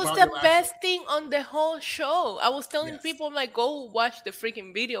Brock It and was Bobby the Lashley. best thing on the whole show. I was telling Yes. people, I'm like, go watch the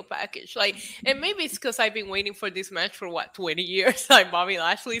freaking video package. Like, and maybe it's because I've been waiting for this match for 20 years? Like Bobby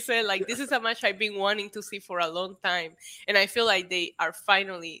Lashley said, like, this is a match I've been wanting to see for a long time. And I feel like they are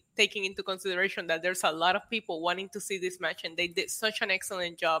finally taking into consideration that there's a lot of people wanting to see this match, and they did such an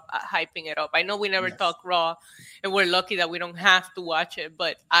excellent job at hyping it up. I know we never talk Raw, and we're lucky that we don't have to watch it,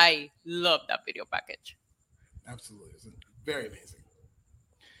 but I love that video package. Absolutely. It's very amazing.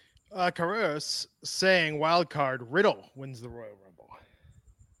 Caros saying wild card Riddle wins the Royal Rumble.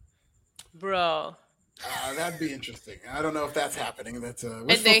 Bro. That'd be interesting. I don't know if that's happening. That's And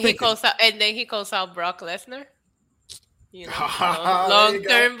then he calls out Brock Lesnar. You know,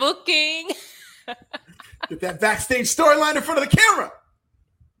 long-term booking. Get that backstage storyline in front of the camera.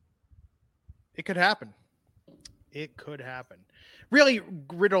 It could happen. It could happen. Really,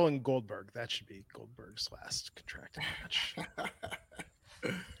 Riddle and Goldberg. That should be Goldberg's last contracted match.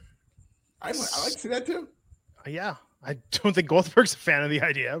 I'd like to see that too. Yeah. I don't think Goldberg's a fan of the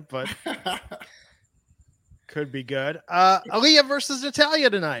idea, but could be good. Aaliyah versus Natalya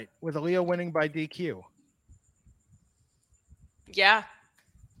tonight, with Aaliyah winning by DQ. Yeah.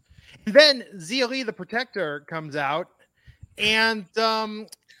 Then Zia Lee, the Protector, comes out, and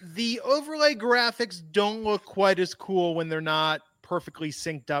the overlay graphics don't look quite as cool when they're not perfectly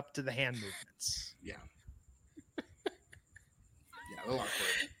synced up to the hand movements. Yeah. A little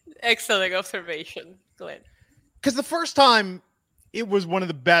awkward. Excellent observation, Glenn. Because the first time, it was one of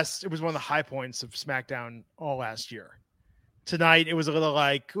the best. It was one of the high points of SmackDown all last year. Tonight, it was a little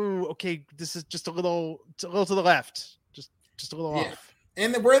like, ooh, okay, this is just a little to the left, just a little off.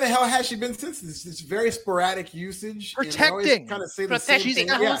 And where the hell has she been since? This very sporadic usage. Protecting. Kind of say Protecting. the same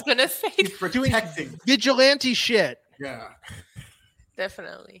thing. I was gonna say She's protecting. Vigilante shit. Yeah.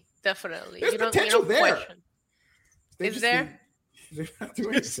 definitely. There's potential there. Question. They Is just there? They're not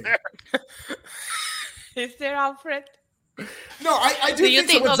doing anything. Is there, Alfred? No, I Do you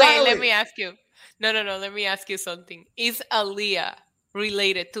think? so. Okay, let me ask you. No. Let me ask you something. Is Aaliyah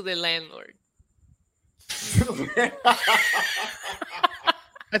related to the landlord?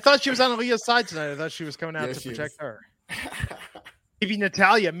 I thought she was on Aaliyah's side tonight. I thought she was coming out to protect her. Maybe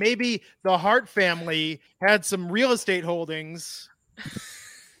Natalya. Maybe the Hart family had some real estate holdings.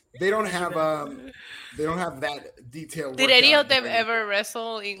 They don't have that detail. Did any of them ever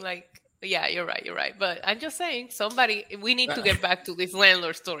wrestle in like? Yeah, you're right. But I'm just saying, we need to get back to this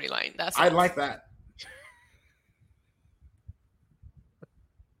landlord storyline. That's I like that.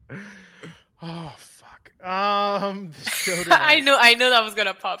 Oh fuck. I know that was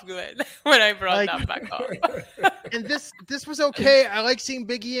gonna pop good when I brought that back up. And this was okay. I like seeing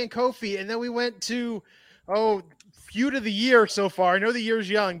Big E and Kofi, and then we went to feud of the year so far. I know the year's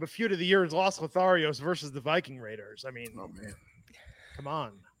young, but feud of the year is Los Lotharios versus the Viking Raiders. I mean, oh man, come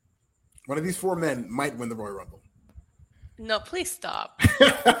on. One of these four men might win the Royal Rumble. No, please stop.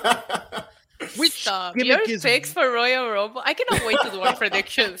 Which Stop. gimmick Your is picks for Royal Rumble. I cannot wait to do our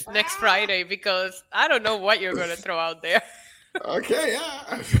predictions next Friday because I don't know what you're going to throw out there. Okay,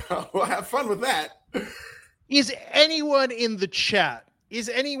 yeah. We'll have fun with that. Is anyone in the chat, is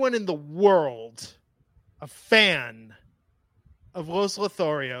anyone in the world a fan of Los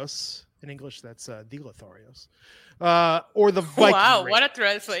Lotharios? In English, that's the Lotharios. Or the Viking Wow, Raiders. what a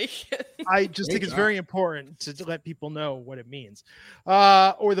translation. I just think it's very important to let people know what it means.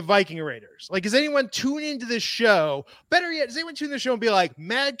 Or the Viking Raiders. Like, does anyone tune into this show? Better yet, does anyone tune into the show and be like,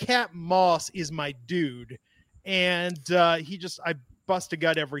 Madcap Moss is my dude? And I bust a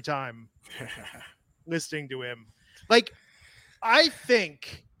gut every time listening to him. Like, I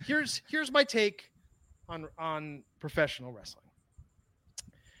think here's my take on professional wrestling.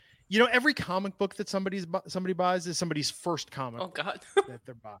 You know, every comic book that somebody buys is somebody's first comic. Oh God. That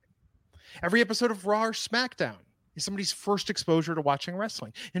they're buying. Every episode of Raw or SmackDown is somebody's first exposure to watching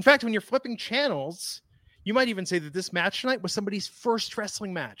wrestling. In fact, when you're flipping channels, you might even say that this match tonight was somebody's first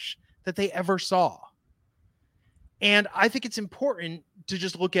wrestling match that they ever saw. And I think it's important to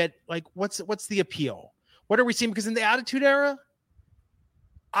just look at, like, what's the appeal? What are we seeing? Because in the Attitude Era,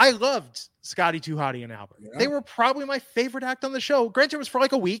 I loved Scotty 2 Hotty and Albert. Yeah. They were probably my favorite act on the show. Granted, it was for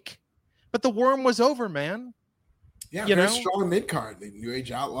like a week, but the worm was over, man. Yeah, very strong mid-card. The New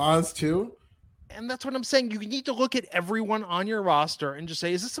Age Outlaws, too. And that's what I'm saying. You need to look at everyone on your roster and just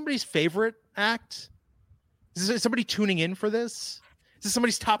say, is this somebody's favorite act? Is somebody tuning in for this? Is this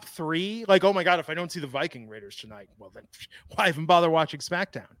somebody's top 3? Like, oh my God, if I don't see the Viking Raiders tonight, well then why even bother watching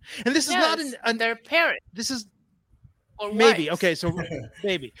SmackDown? And this is not their parent. This is or maybe. wives. Okay, so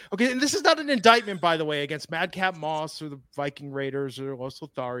maybe. Okay, and this is not an indictment, by the way, against Madcap Moss or the Viking Raiders or Los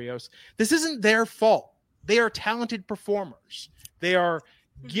Lotharios. This isn't their fault. They are talented performers. They are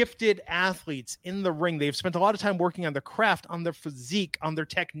gifted athletes in the ring. They've spent a lot of time working on their craft, on their physique, on their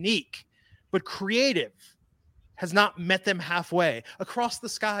technique. But creative has not met them halfway. Across the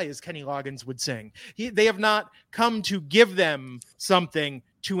sky, as Kenny Loggins would sing. They have not come to give them something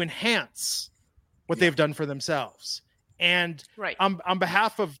to enhance what they've done for themselves. And on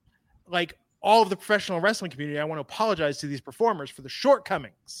behalf of, like, all of the professional wrestling community, I want to apologize to these performers for the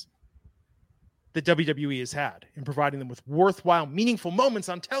shortcomings that WWE has had in providing them with worthwhile, meaningful moments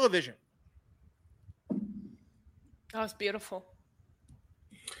on television. That was beautiful.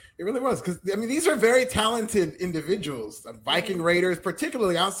 It really was, because I mean, these are very talented individuals. Viking Raiders,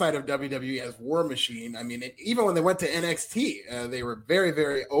 particularly outside of WWE, as War Machine. I mean, even when they went to NXT, they were very,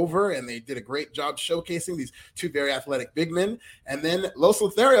 very over, and they did a great job showcasing these two very athletic big men. And then Los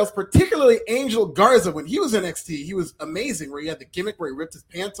Lotharios, particularly Angel Garza, when he was in NXT, he was amazing. Where he had the gimmick where he ripped his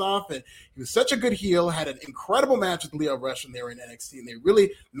pants off, and he was such a good heel. Had an incredible match with Leo Rush when they were in NXT, and they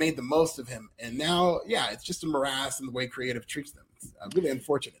really made the most of him. And now, it's just a morass in the way creative treats them. It's really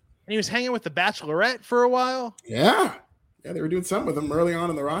unfortunate. And he was hanging with the Bachelorette for a while. Yeah, they were doing something with him early on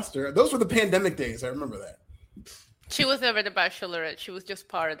in the roster. Those were the pandemic days. I remember that. She was never the Bachelorette. She was just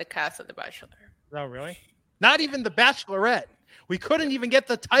part of the cast of The Bachelor. Oh, really? Not even the Bachelorette. We couldn't even get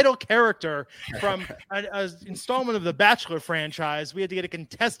the title character from an installment of the Bachelor franchise. We had to get a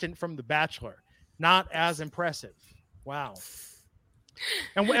contestant from The Bachelor. Not as impressive. Wow.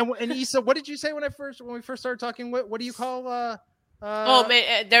 And Issa, what did you say when we first started talking? What do you call?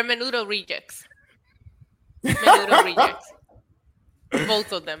 They're Menudo rejects. Menudo rejects.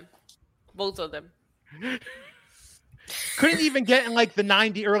 Both of them. Couldn't even get in like the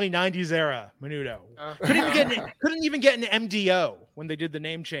early 90s era, Menudo. Couldn't even get an MDO when they did the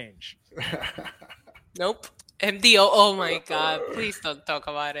name change. Nope. MDO. Oh my God. Please don't talk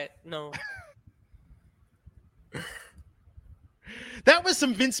about it. No. That was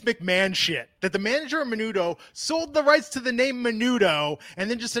some Vince McMahon shit, that the manager of Menudo sold the rights to the name Menudo and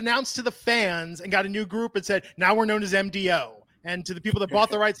then just announced to the fans and got a new group and said, now we're known as MDO. And to the people that bought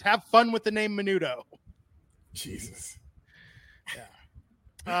the rights, have fun with the name Menudo. Jesus.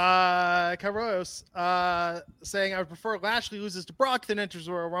 Yeah. Carlos saying, I would prefer Lashley loses to Brock, then enters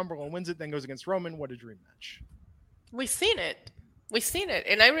Royal Rumble and wins it, then goes against Roman. What a dream match. We've seen it.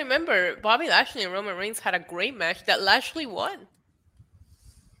 And I remember Bobby Lashley and Roman Reigns had a great match that Lashley won.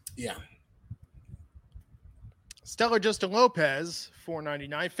 Yeah. Stellar Justin Lopez,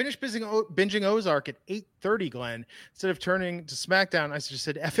 $4.99. Finished binging Ozark at 8:30, Glenn. Instead of turning to SmackDown, I just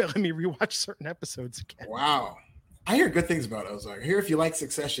said, F it, let me rewatch certain episodes again. Wow. I hear good things about Ozark. I hear if you like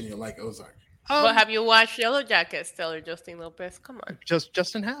Succession, you'll like Ozark. Well, have you watched Yellow Jackets, Stellar Justin Lopez? Come on.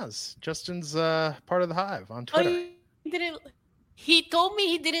 Justin has. Justin's part of the Hive on Twitter. He told me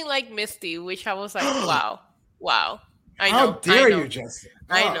he didn't like Misty, which I was like, wow. How dare you, Justin?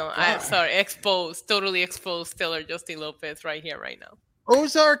 I know. I'm sorry. Totally exposed Taylor Justin Lopez right here, right now.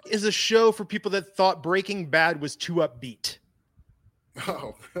 Ozark is a show for people that thought Breaking Bad was too upbeat.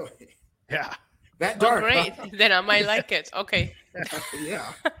 Oh, really? Yeah. That dark. Great. Then I might like it. Okay.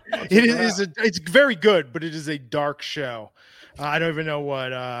 Yeah. It's very good, but it is a dark show. I don't even know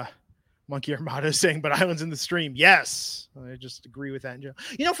what Monkey Armada is saying, but Islands in the Stream. Yes. I just agree with that. You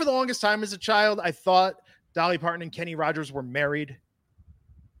know, for the longest time as a child, I thought Dolly Parton and Kenny Rogers were married.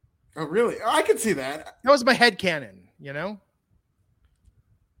 Oh, really? I could see that. That was my headcanon, you know?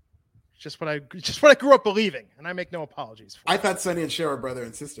 Just what I grew up believing, and I make no apologies for. I thought Sonny and Cher were brother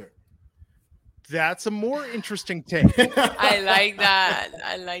and sister. That's a more interesting take. I like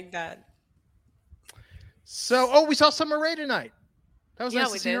that. So, we saw Summer Rae tonight. That was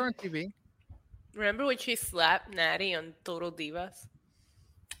nice to see her on TV. Remember when she slapped Natty on Total Divas?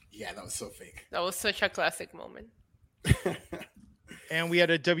 Yeah, that was so fake. That was such a classic moment. And we had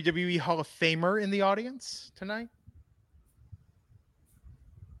a WWE Hall of Famer in the audience tonight.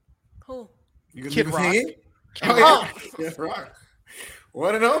 Who? Kid Rock. Kid Rock.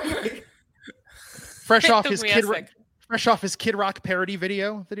 What an opening. Fresh off his Kid Rock parody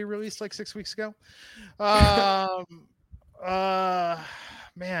video that he released like 6 weeks ago.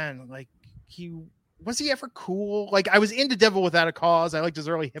 Man, like was he ever cool? Like I was into Devil Without a Cause. I liked his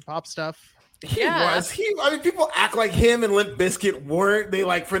early hip hop stuff. He was. I mean, people act like him and Limp Bizkit weren't. They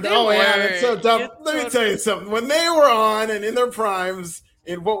like that's so dumb. Let me tell you something. When they were on and in their primes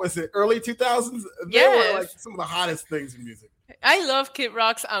in what was it, early 2000s, they were like some of the hottest things in music. I love Kid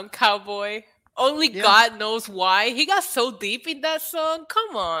Rock's Cowboy. Only God knows why. He got so deep in that song.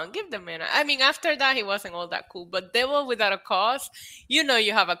 Come on, give the man. I mean, after that, he wasn't all that cool. But Devil Without a Cause, you know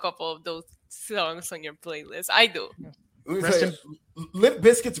you have a couple of those songs on your playlist. I do. Let me tell you, Limp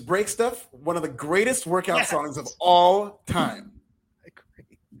Bizkit's Break Stuff, one of the greatest workout songs of all time.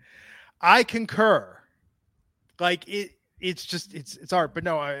 I concur. Like it's art, but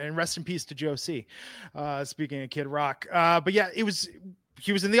no, and rest in peace to Joe C. Speaking of Kid Rock. But yeah, he was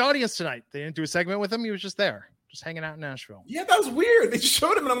in the audience tonight. They didn't do a segment with him. He was just there, just hanging out in Nashville. Yeah, that was weird. They just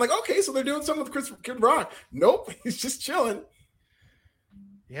showed him and I'm like, okay, so they're doing something with Kid Rock. Nope. He's just chilling.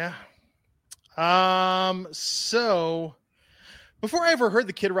 Yeah. So before I ever heard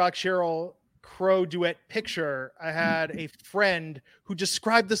the Kid Rock Sheryl Crow duet Picture, I had a friend who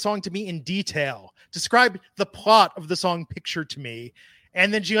described the song to me in detail, described the plot of the song Picture to me,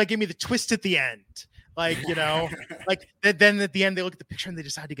 and then she gave me the twist at the end. Then at the end they look at the picture and they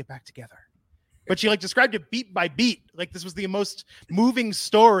decide to get back together. But she described it beat by beat. Like this was the most moving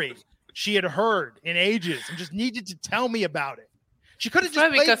story she had heard in ages and just needed to tell me about it. She could have just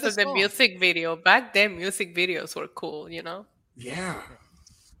played because of the music video. Back then, music videos were cool, you know? Yeah.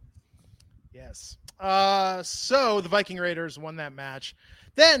 Yes. So the Viking Raiders won that match.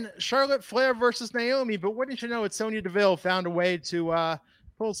 Then Charlotte Flair versus Naomi. But wouldn't you know it, Sonya Deville found a way to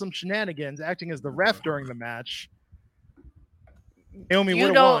pull some shenanigans, acting as the ref during the match. Naomi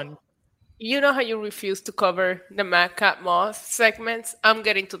would have won. You know how you refuse to cover the Madcap Moss segments? I'm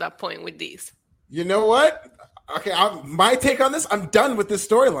getting to that point with these. You know what? Okay, my take on this, I'm done with this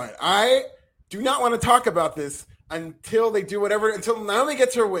storyline. I do not want to talk about this until they do until Naomi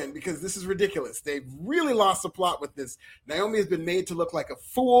gets her win, because this is ridiculous. They've really lost the plot with this. Naomi has been made to look like a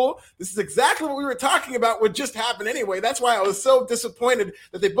fool. This is exactly what we were talking about would just happen anyway. That's why I was so disappointed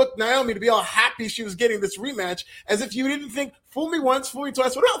that they booked Naomi to be all happy she was getting this rematch, as if you didn't think, fool me once, fool me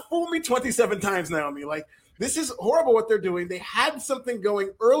twice. What about fool me 27 times, Naomi? This is horrible what they're doing. They had something going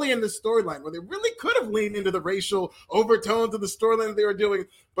early in the storyline where they really could have leaned into the racial overtones of the storyline they were doing,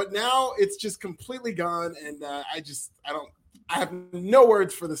 but now it's just completely gone. And I have no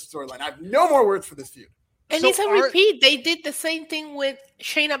words for this storyline. I have no more words for this feud. And it's a repeat. They did the same thing with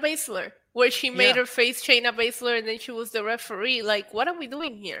Shayna Baszler, where she made her face Shayna Baszler and then she was the referee. What are we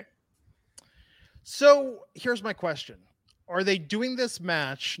doing here? So here's my question. Are they doing this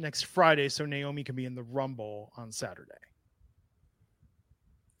match next Friday so Naomi can be in the Rumble on Saturday?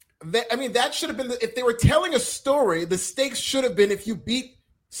 That should have been if they were telling a story, the stakes should have been if you beat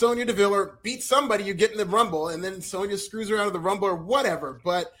Sonya Deville or beat somebody, you get in the Rumble, and then Sonya screws her out of the Rumble or whatever.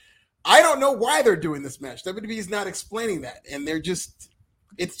 But I don't know why they're doing this match. WWE is not explaining that, and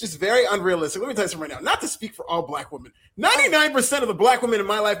it's just very unrealistic. Let me tell you something right now. Not to speak for all black women. 99% of the black women in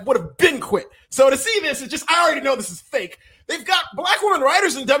my life would have been quit. So to see this, I already know this is fake. They've got black women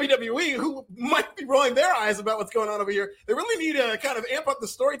writers in WWE who might be rolling their eyes about what's going on over here. They really need to kind of amp up the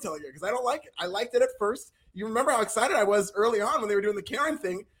storytelling here because I don't like it. I liked it at first. You remember how excited I was early on when they were doing the Karen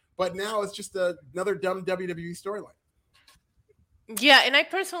thing, but now it's just another dumb WWE storyline. Yeah, and I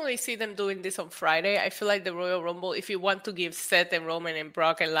personally see them doing this on Friday. I feel like the Royal Rumble, if you want to give Seth and Roman and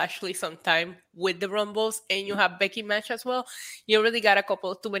Brock and Lashley some time with the Rumbles and you have Becky match as well, you already got a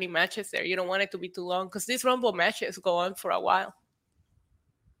couple of too many matches there. You don't want it to be too long because these Rumble matches go on for a while.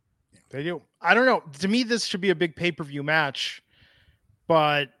 They do. I don't know. To me, this should be a big pay-per-view match,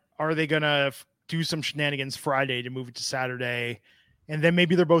 but are they going to do some shenanigans Friday to move it to Saturday? And then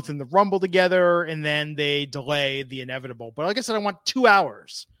maybe they're both in the Rumble together and then they delay the inevitable. But like I said, I want 2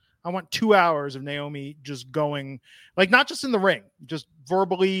 hours. I want 2 hours of Naomi just going, like, not just in the ring, just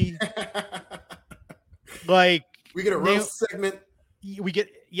verbally. Like, we get a roast segment. We get,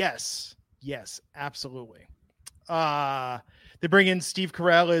 yes, absolutely. They bring in Steve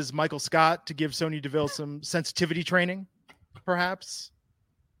Carell as Michael Scott to give Sonya Deville some sensitivity training, perhaps.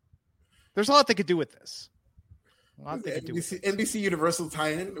 There's a lot they could do with this. NBC Universal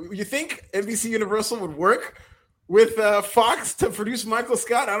tie-in. You think NBC Universal would work with Fox to produce Michael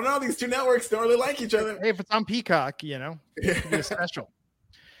Scott? I don't know. These two networks don't really like each other. Hey, if it's on Peacock, it could be a special.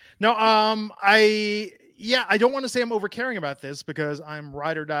 No, I don't want to say I'm over caring about this because I'm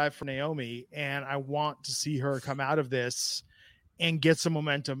ride or die for Naomi, and I want to see her come out of this and get some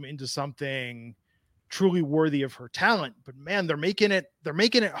momentum into something truly worthy of her talent. But man, they're making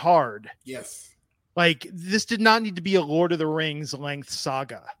it hard. Yes. Like, this did not need to be a Lord of the Rings length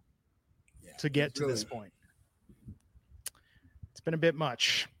saga to get to this point. It's been a bit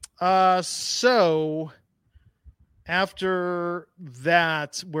much. So after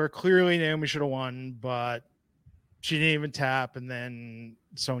that, where clearly Naomi should have won, but she didn't even tap, and then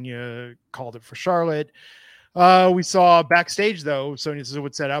Sonya called it for Charlotte. We saw backstage, though, Sonya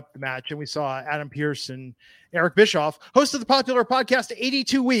would set up the match, and we saw Adam Pearce and Eric Bischoff, host of the popular podcast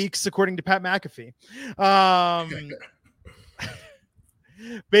 82 Weeks, according to Pat McAfee,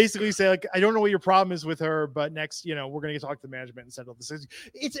 basically say, like, I don't know what your problem is with her, but next, we're going to talk to the management and settle this.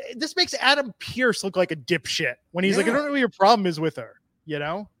 This makes Adam Pearce look like a dipshit when he's like, I don't know what your problem is with her,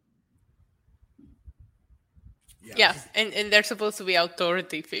 Yeah, and they're supposed to be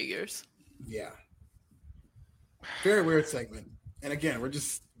authority figures. Yeah. Very weird segment. And again, we're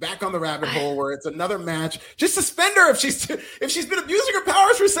just back on the rabbit hole where it's another match. Just suspend her if she's been abusing her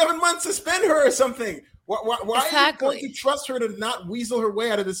powers for 7 months. Suspend her or something. Why are you going to trust her to not weasel her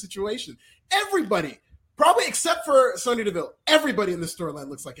way out of this situation? Everybody, probably except for Sonya Deville, everybody in the storyline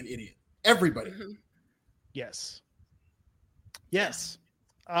looks like an idiot. Everybody. Mm-hmm. Yes.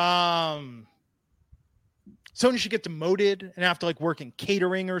 Sonya should get demoted and have to work in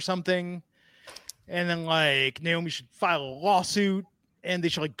catering or something. And then Naomi should file a lawsuit and they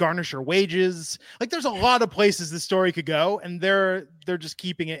should garnish her wages. There's a lot of places this story could go, and they're just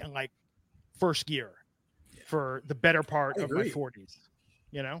keeping it in first gear for the better part of my 40s,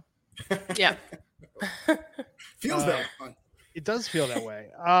 Yeah. Feels that way. It does feel that way.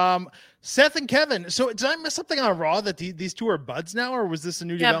 Seth and Kevin. So did I miss something on Raw that these two are buds now, or was this a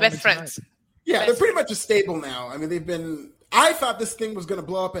new development? Best friends. Yeah, they're pretty much a stable now. I mean, I thought this thing was going to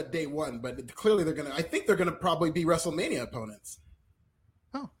blow up at day one, but clearly I think they're going to probably be WrestleMania opponents.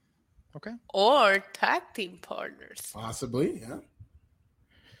 Oh, okay. Or tag team partners. Possibly, yeah.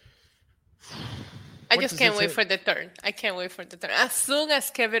 I just can't wait for the turn. I can't wait for the turn. As soon as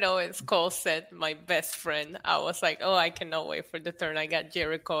Kevin Owens said my best friend, I was like, oh, I cannot wait for the turn. I got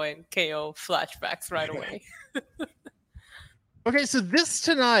Jericho and KO flashbacks right away. Okay, so this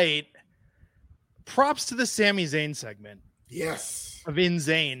tonight, props to the Sami Zayn segment. Yes. Of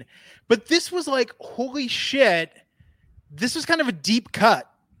Insane. But this was holy shit. This was kind of a deep cut.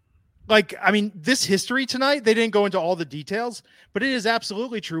 This history tonight, they didn't go into all the details, but it is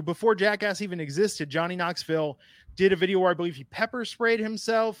absolutely true. Before Jackass even existed, Johnny Knoxville did a video where I believe he pepper sprayed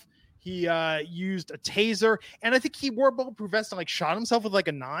himself. He used a taser, and I think he wore a bulletproof vest and shot himself with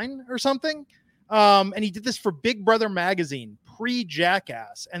a 9 or something. And he did this for Big Brother magazine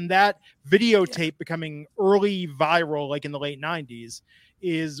pre-Jackass, and that videotape becoming early viral in the late 90s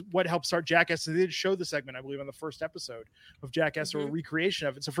is what helped start Jackass. So they did show the segment, I believe, on the first episode of Jackass, or a recreation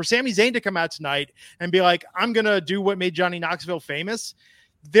of it. So for Sami Zayn to come out tonight and be like, I'm going to do what made Johnny Knoxville famous,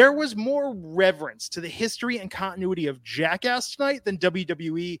 there was more reverence to the history and continuity of Jackass tonight than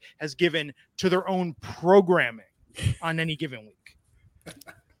WWE has given to their own programming on any given week.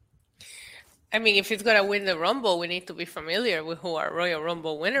 I mean, if he's going to win the Rumble, we need to be familiar with who our Royal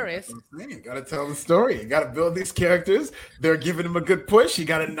Rumble winner is. You got to tell the story. You got to build these characters. They're giving him a good push. He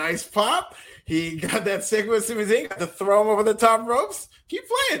got a nice pop. He got that segment with Sami Zayn, got to throw him over the top ropes. Keep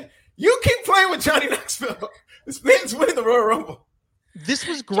playing. You keep playing with Johnny Knoxville. This man's winning the Royal Rumble. This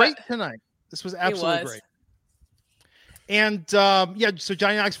was great tonight. This was absolutely great. And so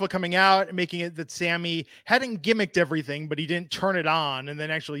Johnny Knoxville coming out and making it that Sammy hadn't gimmicked everything, but he didn't turn it on, and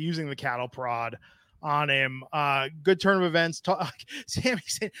then actually using the cattle prod on him. Good turn of events. Sammy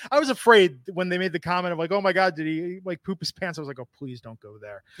said, I was afraid when they made the comment of like, oh my God, did he like poop his pants? I was like, oh, please don't go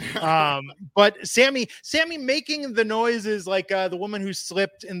there. But Sammy making the noises like the woman who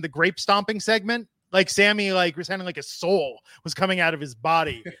slipped in the grape stomping segment. Like Sammy, like was sounding like his soul was coming out of his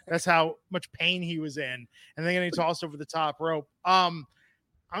body. That's how much pain he was in. And then getting tossed over the top rope. I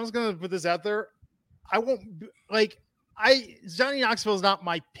was gonna put this out there. I won't Johnny Knoxville is not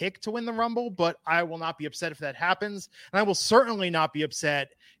my pick to win the Rumble, but I will not be upset if that happens. And I will certainly not be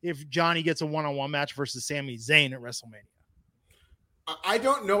upset if Johnny gets a one-on-one match versus Sami Zayn at WrestleMania. I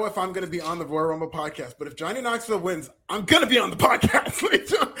don't know if I'm going to be on the Royal Rumble podcast, but if Johnny Knoxville wins, I'm going to be on the podcast.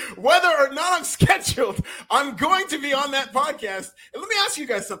 Whether or not I'm scheduled, I'm going to be on that podcast. And let me ask you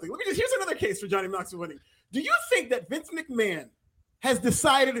guys something. Here's another case for Johnny Knoxville winning. Do you think that Vince McMahon has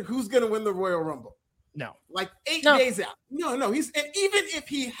decided who's going to win the Royal Rumble? No. Like 8 days out. No. And even if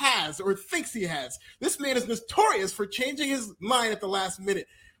he has or thinks he has, this man is notorious for changing his mind at the last minute.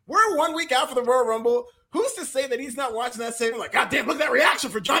 We're 1 week out for the Royal Rumble. Who's to say that he's not watching that segment like, God damn, look at that reaction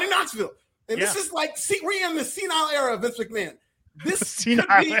for Johnny Knoxville. And this is like, we're in the senile era of Vince McMahon. This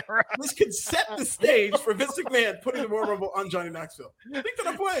could set the stage for Vince McMahon putting the Royal Rumble on Johnny Knoxville. I think that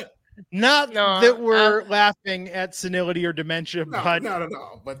I'm playing. Not that we're laughing at senility or dementia, but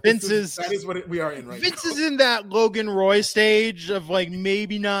no. But that is what we are in right now. Vince is in that Logan Roy stage of like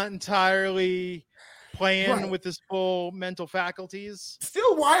maybe not entirely playing with his full mental faculties.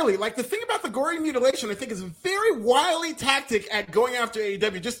 Still wily. Like the thing about the gory mutilation, I think is a very wily tactic at going after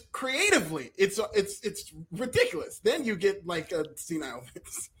AEW. Just creatively, it's ridiculous. Then you get like a senile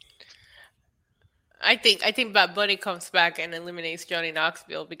Vince. I think Bad Bunny comes back and eliminates Johnny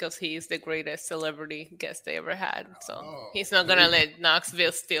Knoxville because he is the greatest celebrity guest they ever had. So he's not gonna let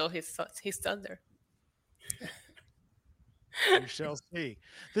Knoxville steal his thunder. We shall see.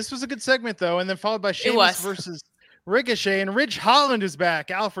 This was a good segment though, and then followed by Sheamus versus Ricochet, and Ridge Holland is back.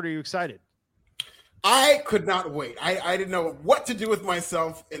 Alfred, are you excited? I could not wait. I didn't know what to do with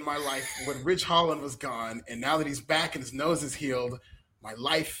myself in my life when Ridge Holland was gone, and now that he's back and his nose is healed, my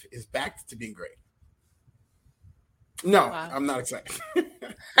life is back to being great. No, wow. I'm not excited.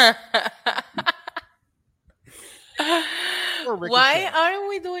 Why aren't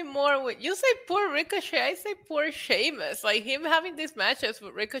we doing more with you? Say poor Ricochet, I say poor Sheamus. Like him having these matches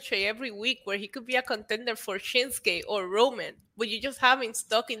with Ricochet every week where he could be a contender for Shinsuke or Roman, but you just have him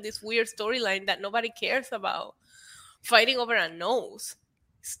stuck in this weird storyline that nobody cares about, fighting over a nose.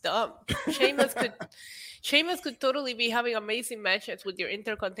 Stop. Sheamus could totally be having amazing matches with your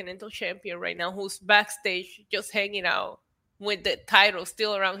Intercontinental Champion right now, who's backstage just hanging out with the title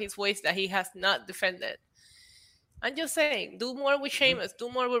still around his waist that he has not defended. I'm just saying, do more with Sheamus,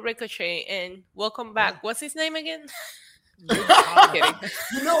 do more with Ricochet, and welcome back. What's his name again? You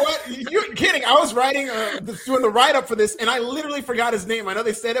know what? You're kidding. I was doing the write-up for this, and I literally forgot his name. I know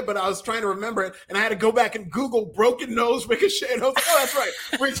they said it, but I was trying to remember it, and I had to go back and Google broken nose Ricochet, and I was like, oh, that's right.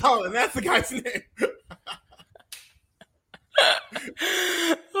 Ridge Holland. That's the guy's name.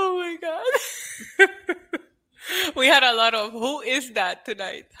 Oh, my God. We had a lot of who is that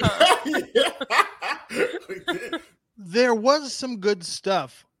tonight, huh? There was some good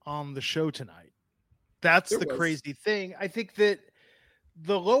stuff on the show tonight. That's the crazy thing. I think that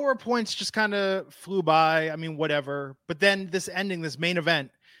the lower points just kind of flew by. I mean, whatever. But then this main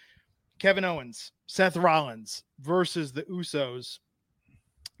event, Kevin Owens, Seth Rollins versus the Usos.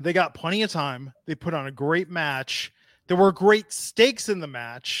 They got plenty of time. They put on a great match. There were great stakes in the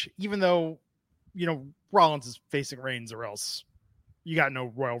match, even though, Rollins is facing Reigns, or else you got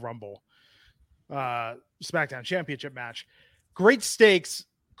no Royal Rumble SmackDown Championship match. Great stakes,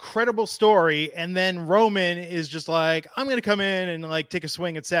 credible story, and then Roman is just like, I'm going to come in and like take a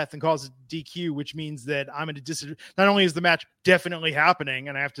swing at Seth and cause a DQ, which means that I'm at a disadvantage. Not only is the match definitely happening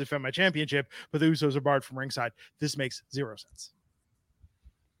and I have to defend my championship, but the Usos are barred from ringside. This makes 0 sense.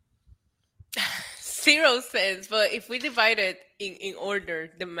 0 sense, but if we divide it in order,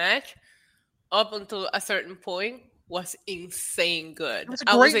 the match up until a certain point was insane good.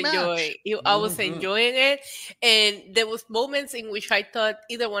 I was enjoying it, and there was moments in which I thought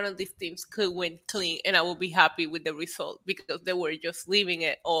either one of these teams could win clean, and I would be happy with the result because they were just leaving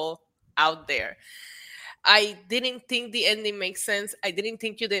it all out there. I didn't think the ending makes sense. I didn't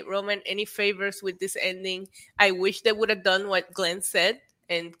think you did Roman any favors with this ending. I wish they would have done what Glenn said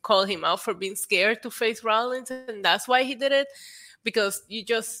and called him out for being scared to face Rollins, and that's why he did it, because you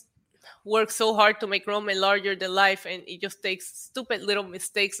just work so hard to make Roman larger than life, and it just takes stupid little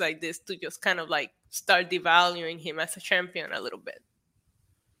mistakes like this to just kind of like start devaluing him as a champion a little bit.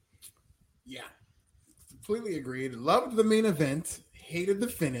 Yeah, completely agreed. Loved the main event, hated the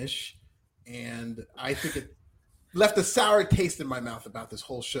finish, and I think it left a sour taste in my mouth about this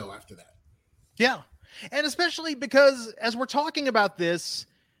whole show after that. Yeah. And especially because as we're talking about this,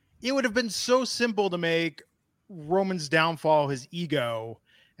 it would have been so simple to make Roman's downfall his ego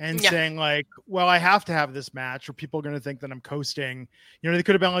and saying like, well, I have to have this match or people are going to think that I'm coasting. You know, they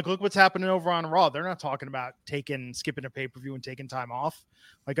could have been like, look what's happening over on Raw. They're not talking about skipping a pay-per-view and taking time off.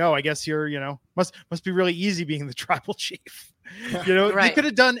 Like, oh, I guess you're, you know, must be really easy being the tribal chief. You know, They could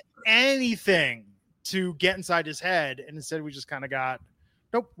have done anything to get inside his head. And instead we just kind of got,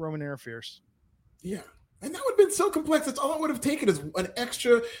 nope, Roman interferes. Yeah. And that would have been so complex. That's all it would have taken is an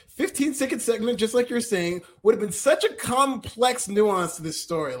extra 15-second segment, just like you're saying, would have been such a complex nuance to this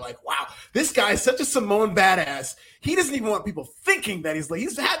story. Like, wow, this guy is such a Samoan badass. He doesn't even want people thinking that he's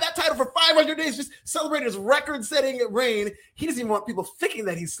had that title for 500 days, just celebrated his record-setting reign. He doesn't even want people thinking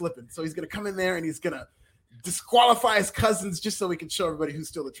that he's slipping. So he's going to come in there and he's going to disqualify his cousins just so he can show everybody who's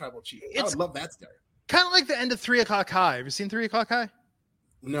still the tribal chief. I would love that story. Kind of like the end of 3 O'Clock High. Have you seen 3 O'Clock High?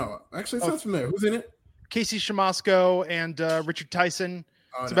 No, actually, it sounds familiar. Who's in it? Casey Shamasco and Richard Tyson.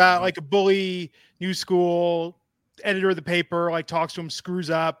 It's about like a bully, new school, editor of the paper, like talks to him,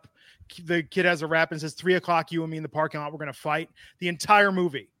 screws up. The kid has a rap and says, 3 o'clock, you and me in the parking lot, we're going to fight. The entire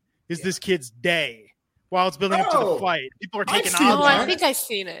movie is this kid's day while it's building up to the fight. People are taking odds. Oh, I think I've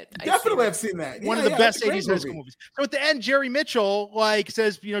seen it. Definitely I've seen that. One of the best 80s high school movies. So at the end, Jerry Mitchell like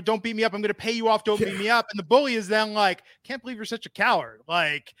says, you know, don't beat me up. I'm going to pay you off. Don't beat me up. And the bully is then like, can't believe you're such a coward.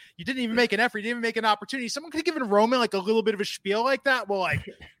 Like, you didn't even make an effort. You didn't even make an opportunity. Someone could have given Roman like a little bit of a spiel like that. Well,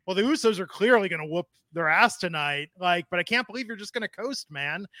 the Usos are clearly going to whoop their ass tonight. Like, but I can't believe you're just going to coast,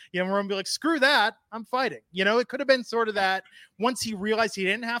 man. You know, Roman be like, screw that. I'm fighting. You know, it could have been sort of that. Once he realized he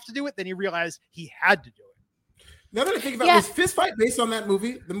didn't have to do it, then he realized he had to do it. Now that I think about it, was Fist Fight based on that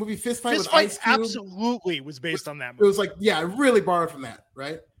movie? The movie Fist Fight with Ice Cube? Absolutely was based on that movie. It was like, really borrowed from that,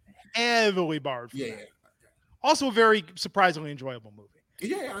 right? Heavily borrowed from that. Also a very surprisingly enjoyable movie.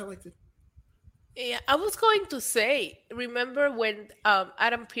 Yeah, I liked it. Yeah, I was going to say, remember when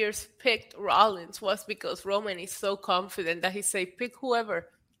Adam Pearce picked Rollins was because Roman is so confident that he said, pick whoever.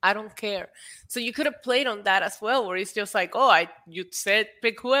 I don't care. So you could have played on that as well, where it's just like, you said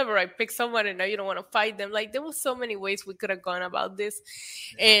pick whoever, I picked someone and now you don't want to fight them. Like there was so many ways we could have gone about this.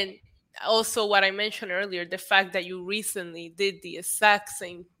 And also what I mentioned earlier, the fact that you recently did the exact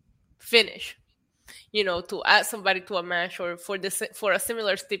same finish, you know, to add somebody to a match or for a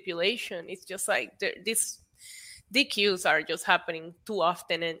similar stipulation. It's just like these DQs are just happening too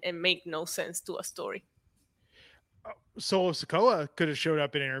often and make no sense to a story. Solo Sikoa could have showed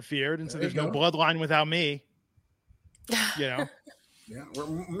up and interfered and said, there's no bloodline without me. You know? Yeah, we're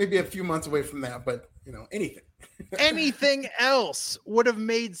maybe a few months away from that, but, you know, anything else would have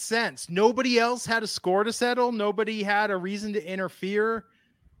made sense. Nobody else had a score to settle. Nobody had a reason to interfere.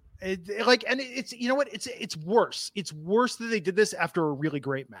 It's you know what? It's worse. It's worse that they did this after a really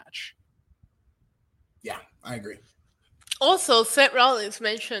great match. Yeah, I agree. Also, Seth Rollins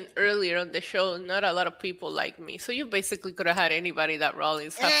mentioned earlier on the show, not a lot of people like me. So you basically could have had anybody that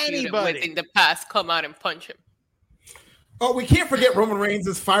Rollins have feuded with in the past come out and punch him. Oh, we can't forget Roman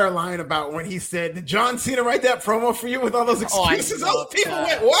Reigns' fire line about when he said, did John Cena write that promo for you with all those excuses? Those people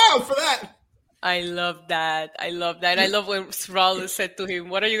went wild for that. I love that. I love when Rollins said to him,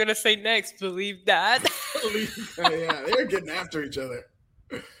 what are you going to say next? Believe that? Yeah, they're getting after each other.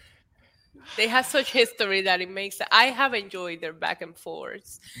 They have such history that it makes. I have enjoyed their back and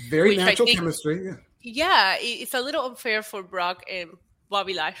forths. Very natural chemistry. Yeah. Yeah, it's a little unfair for Brock and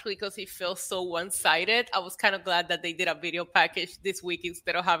Bobby Lashley because he feels so one-sided. I was kind of glad that they did a video package this week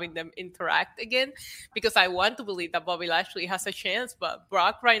instead of having them interact again, because I want to believe that Bobby Lashley has a chance, but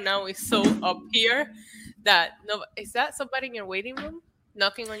Brock right now is so up here that no. Is that somebody in your waiting room?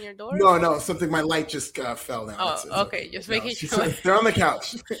 Knocking on your door? No, something. My light just fell down. Oh, okay. Just making sure. They're on the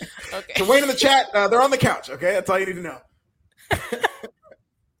couch. Okay. So wait in the chat. They're on the couch. Okay, that's all you need to know.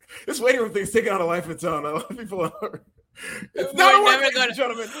 This waiting room thing's taking on a life of its own. A lot of people are. It's not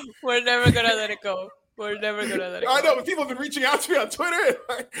gentlemen. We're never gonna let it go. We're never gonna let it go. I know, but people have been reaching out to me on Twitter,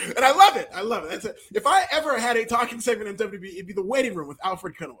 and I love it. I love it. That's it. If I ever had a talking segment in WWE, it'd be the waiting room with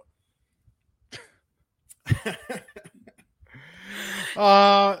Alfred Kanoa.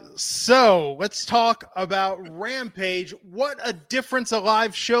 So let's talk about Rampage. What a difference a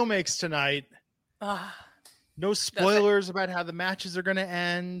live show makes tonight. No spoilers about how the matches are going to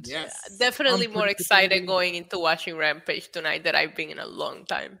end. Yes. Definitely more excited going into watching Rampage tonight than I've been in a long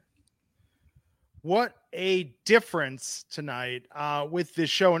time. What a difference tonight with this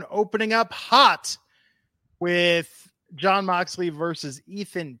show, and opening up hot with Jon Moxley versus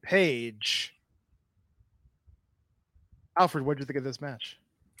Ethan Page. Alfred, what did you think of this match?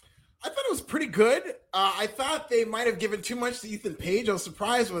 I thought it was pretty good. I thought they might have given too much to Ethan Page. I was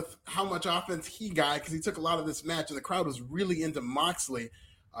surprised with how much offense he got because he took a lot of this match, and the crowd was really into Moxley.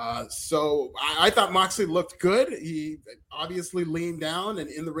 So I thought Moxley looked good. He obviously leaned down and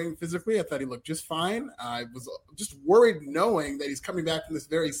in the ring physically. I thought he looked just fine. I was just worried knowing that he's coming back from this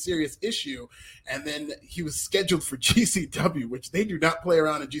very serious issue. And then he was scheduled for GCW, which they do not play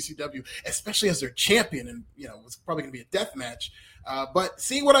around in GCW, especially as their champion. And, you know, it was probably going to be a death match. But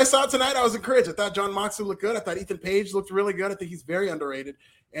seeing what I saw tonight, I was encouraged. I thought Jon Moxley looked good. I thought Ethan Page looked really good. I think he's very underrated.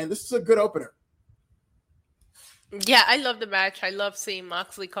 And this is a good opener. Yeah, I love the match. I love seeing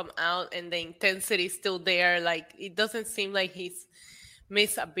Moxley come out and the intensity is still there. Like, it doesn't seem like he's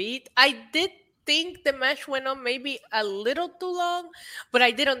missed a beat. I did think the match went on maybe a little too long, but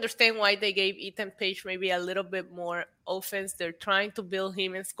I did understand why they gave Ethan Page maybe a little bit more offense. They're trying to build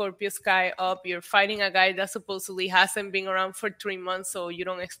him and Scorpio Sky up. You're fighting a guy that supposedly hasn't been around for 3 months, so you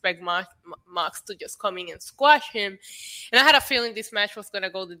don't expect Mox to just come in and squash him. And I had a feeling this match was going to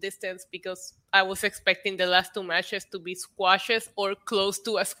go the distance because I was expecting the last 2 matches to be squashes or close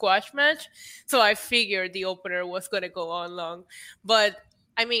to a squash match. So I figured the opener was going to go on long. But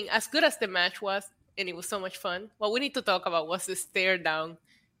I mean, as good as the match was, and it was so much fun, what we need to talk about was the stare down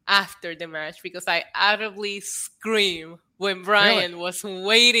after the match, because I audibly screamed when Brian was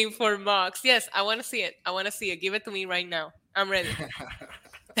waiting for Mox. Yes, I want to see it. I want to see it. Give it to me right now. I'm ready.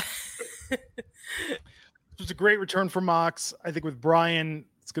 It was a great return for Mox. I think with Brian,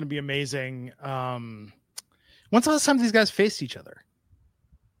 it's going to be amazing. When's the last time these guys faced each other?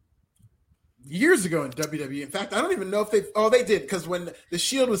 Years ago in WWE. In fact, I don't even know if they did, because when the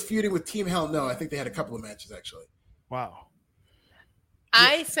Shield was feuding with Team Hell No, I think they had a couple of matches actually. Wow.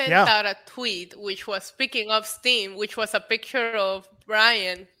 I sent out a tweet, which was speaking of Steam, which was a picture of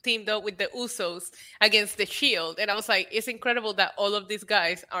Brian teamed up with the Usos against the Shield. And I was like, it's incredible that all of these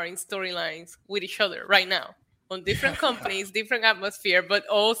guys are in storylines with each other right now on different companies, different atmosphere, but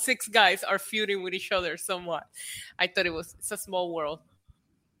all 6 guys are feuding with each other somewhat. I thought it's a small world.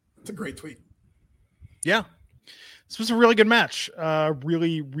 It's a great tweet. Yeah. This was a really good match.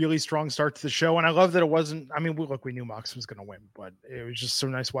 Really, really strong start to the show. And I love that it wasn't, I mean, we knew Mox was going to win, but it was just so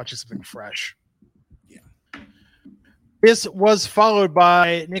nice watching something fresh. Yeah. This was followed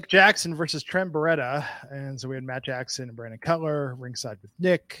by Nick Jackson versus Trent Beretta. And so we had Matt Jackson and Brandon Cutler ringside with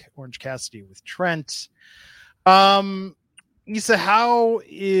Nick, Orange Cassidy with Trent. Issa, how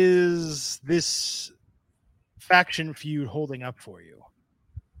is this faction feud holding up for you?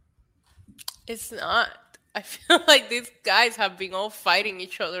 It's not. I feel like these guys have been all fighting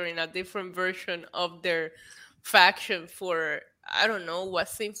each other in a different version of their faction for, I don't know, what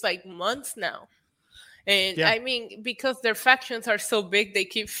seems like months now. And I mean, because their factions are so big, they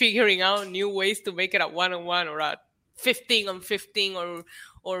keep figuring out new ways to make it a 1-on-1 or a 15-on-15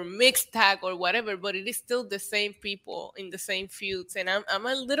 or mixed tag or whatever, but it is still the same people in the same feuds. And I'm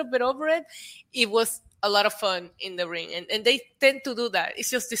a little bit over it. It was a lot of fun in the ring. And they tend to do that. It's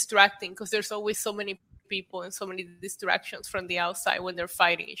just distracting because there's always so many people and so many distractions from the outside when they're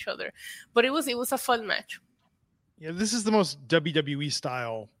fighting each other. But it was a fun match. Yeah, this is the most WWE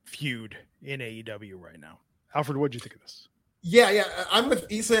style feud in AEW right now. Alfred, what did you think of this? Yeah, I'm with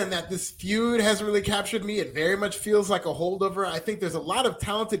Issa in that this feud hasn't really captured me. It very much feels like a holdover. I think there's a lot of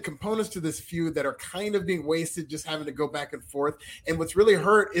talented components to this feud that are kind of being wasted just having to go back and forth. And what's really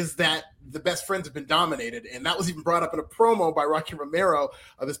hurt is that the best friends have been dominated. And that was even brought up in a promo by Rocky Romero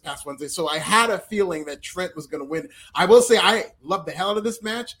this past Wednesday. So I had a feeling that Trent was going to win. I will say I love the hell out of this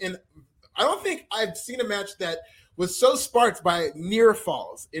match. And I don't think I've seen a match that was so sparked by near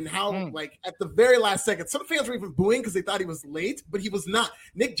falls in how, like, at the very last second, some fans were even booing because they thought he was late, but he was not.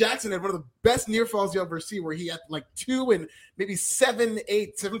 Nick Jackson had one of the best near falls you'll ever see, where he had like 2 and maybe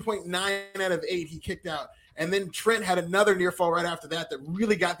 7.9 out of 8 he kicked out. And then Trent had another near fall right after that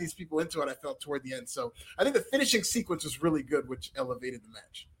really got these people into it, I felt, toward the end. So I think the finishing sequence was really good, which elevated the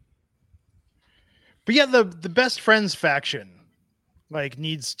match. But yeah, the best friends faction, like,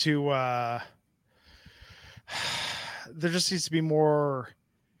 needs to there just needs to be more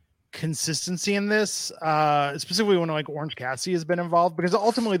consistency in this, specifically when like Orange Cassidy has been involved, because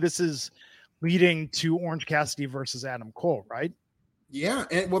ultimately this is leading to Orange Cassidy versus Adam Cole, right? Yeah,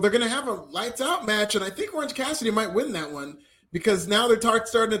 and well, they're going to have a lights out match, and I think Orange Cassidy might win that one because now they're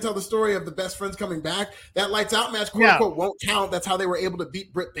starting to tell the story of the best friends coming back. That lights out match, quote unquote, won't count. That's how they were able to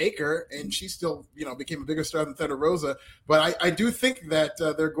beat Britt Baker, and she still, became a bigger star than Thunder Rosa. But I do think that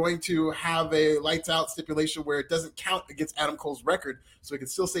they're going to have a lights out stipulation where it doesn't count against Adam Cole's record, so he can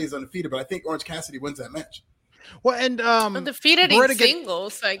still say he's undefeated. But I think Orange Cassidy wins that match. Well, and undefeated in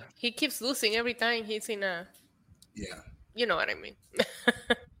singles, like he keeps losing every time he's in a. Yeah. You know what I mean.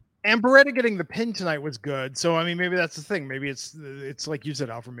 And Beretta getting the pin tonight was good. So, I mean, maybe that's the thing. Maybe it's like you said,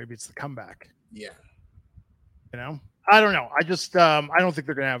 Alfred, maybe it's the comeback. Yeah. I don't know. I just, I don't think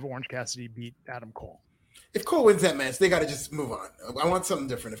they're going to have Orange Cassidy beat Adam Cole. If Cole wins that match, they got to just move on. I want something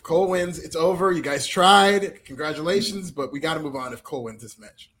different. If Cole wins, it's over. You guys tried. Congratulations. But we got to move on if Cole wins this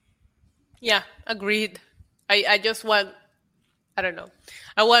match. Yeah, agreed. I just want, I don't know.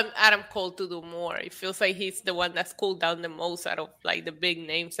 I want Adam Cole to do more. It feels like he's the one that's cooled down the most out of like the big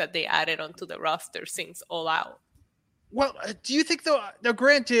names that they added onto the roster since All Out. Well, do you think though? Now,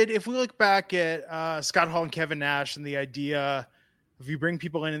 granted, if we look back at Scott Hall and Kevin Nash and the idea of you bring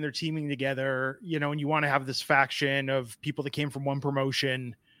people in and they're teaming together, and you want to have this faction of people that came from one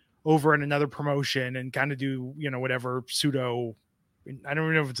promotion over in another promotion and kind of do whatever pseudo. I don't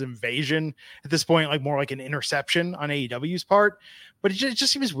even know if it's invasion at this point, like more like an interception on AEW's part, but it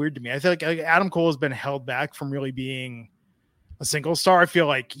just seems weird to me. I feel like Adam Cole has been held back from really being a single star. I feel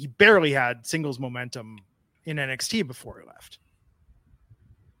like he barely had singles momentum in NXT before he left.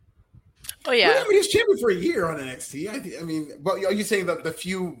 Oh yeah, well, he was champion for a year on NXT. I mean, but are you saying that the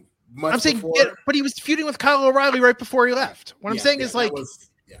few months? I'm saying, before? But he was feuding with Kyle O'Reilly right before he left. What I'm saying is like,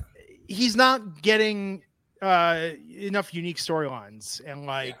 he's not getting enough unique storylines, and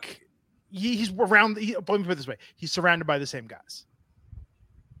like he's around. Let me put it this way: he's surrounded by the same guys.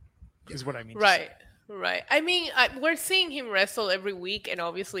 Is what I mean. Right. I mean, we're seeing him wrestle every week, and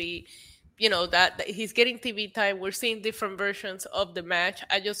obviously, that he's getting TV time. We're seeing different versions of the match.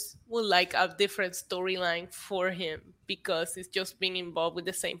 I just would like a different storyline for him because he's just been involved with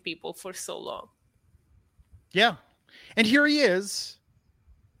the same people for so long. Yeah, and here he is.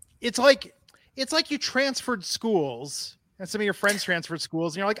 It's like you transferred schools and some of your friends transferred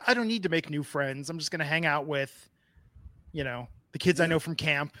schools and you're like, I don't need to make new friends. I'm just going to hang out with, the kids I know from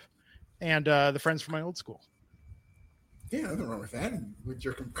camp and the friends from my old school. Yeah, nothing wrong with that. What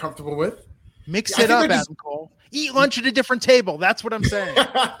you're comfortable with. Mix it up, Adam Cole. Eat lunch at a different table. That's what I'm saying.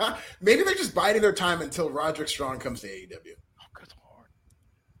 Maybe they're just biding their time until Roderick Strong comes to AEW. Oh, good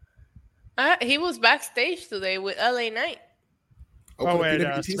Lord. He was backstage today with LA Knight. And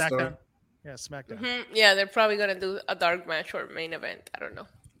SmackDown. Yeah, SmackDown. Mm-hmm. Yeah, they're probably going to do a dark match or main event. I don't know.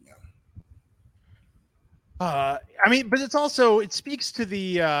 I mean, but it speaks to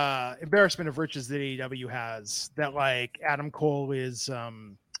the embarrassment of riches that AEW has, that like Adam Cole is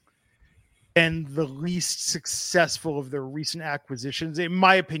and the least successful of their recent acquisitions, in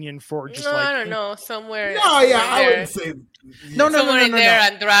my opinion, for just I don't know, somewhere. No, yeah, I wouldn't say. No,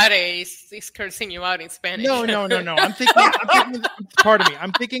 Andrade is cursing you out in Spanish. No. I'm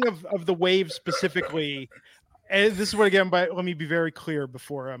thinking of the Wave specifically. And this is what, again, but let me be very clear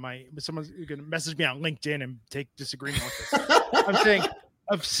before someone's going to message me on LinkedIn and take disagreement with this. I'm saying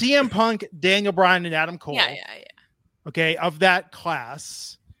of CM Punk, Daniel Bryan, and Adam Cole. Yeah. Okay, of that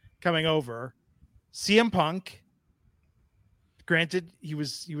class coming over, CM Punk. Granted, he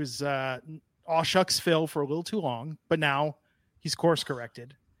was aw shucks Phil for a little too long, but now he's course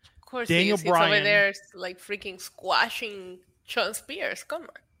corrected. Of course, Daniel Bryan he's over there like freaking squashing Sean Spears. Come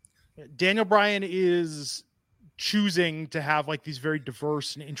on. Daniel Bryan is choosing to have like these very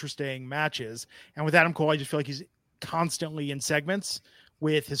diverse and interesting matches, and with Adam Cole, I just feel like he's constantly in segments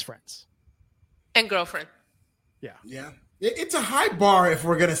with his friends and girlfriend. Yeah. It's a high bar if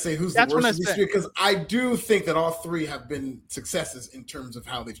we're going to say who's the worst of this year, because I do think that all three have been successes in terms of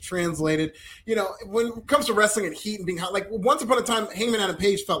how they've translated. When it comes to wrestling and heat and being hot, like once upon a time, Hangman Adam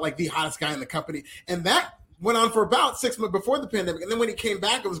Page felt like the hottest guy in the company, and that went on for about 6 months before the pandemic. And then when he came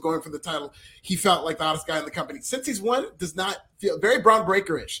back and was going for the title, he felt like the hottest guy in the company. Since he's won, does not feel very Braun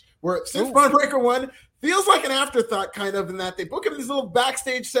Breaker-ish, where since Braun Breaker won, feels like an afterthought kind of, in that they book him in these little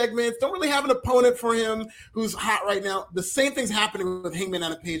backstage segments, don't really have an opponent for him who's hot right now. The same thing's happening with Hangman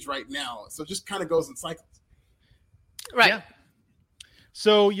Adam Page right now. So it just kind of goes in cycles. Right. Yeah.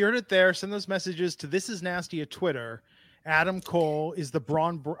 So you heard it there. Send those messages to This Is Nasty at Twitter. Adam Cole is the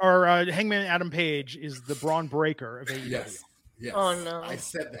Hangman Adam Page is the Braun Breaker of AEW. Yes. Oh no. I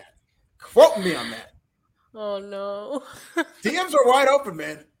said that. Quote me on that. Oh no. DMs are wide open,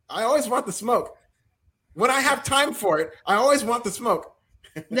 man. I always want the smoke. When I have time for it, I always want the smoke.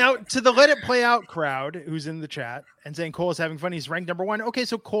 Now, to the Let It Play Out crowd who's in the chat and saying Cole is having fun, he's ranked number 1. Okay,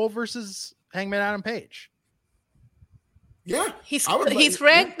 so Cole versus Hangman Adam Page. Yeah, he's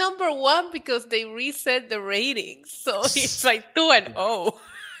ranked number 1 because they reset the ratings, so he's like 2-0.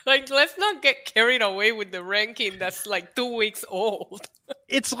 Like, let's not get carried away with the ranking that's like 2 weeks old.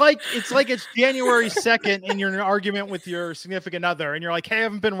 It's like it's January 2nd and you're in an argument with your significant other and you're like, hey, I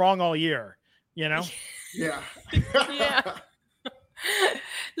haven't been wrong all year, you know? Yeah. Yeah.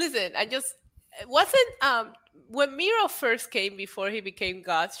 Listen, when Miro first came before he became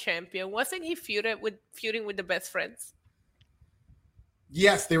God's champion, wasn't he feuding with the Best Friends?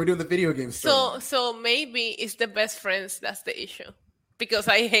 Yes, they were doing the video game story. So maybe it's the Best Friends that's the issue. Because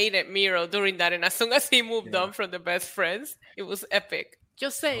I hated Miro during that, and as soon as he moved on from the Best Friends, it was epic.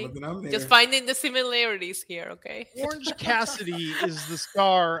 Just saying, just finding the similarities here, okay? Orange Cassidy is the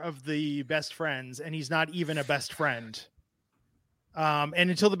star of the Best Friends, and he's not even a best friend. And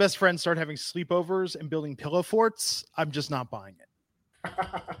until the Best Friends start having sleepovers and building pillow forts, I'm just not buying it.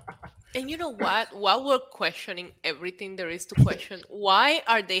 And you know what? While we're questioning everything there is to question, why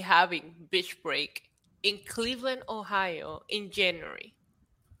are they having Beach Break in Cleveland, Ohio in January?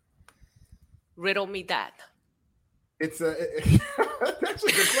 Riddle me that. That's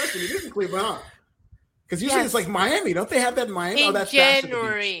actually a good question. It is in Cleveland, huh? Because usually it's like Miami. Don't they have that in Miami? In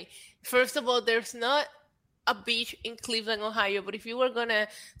January. First of all, there's not a beach in Cleveland, Ohio. But if you were going to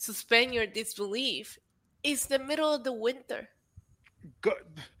suspend your disbelief, it's the middle of the winter. Good.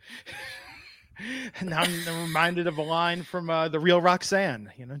 Now I'm reminded of a line from the real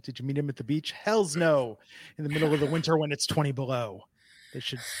Roxanne. You know, did you meet him at the beach? Hell's no. In the middle of the winter when it's 20 below.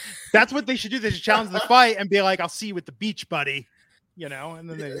 That's what they should do. They should challenge the fight and be like, I'll see you at the beach, buddy. You know, and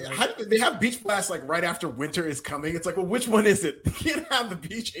then they have beach blast like right after winter is coming. It's like, well, which one is it? You can't have the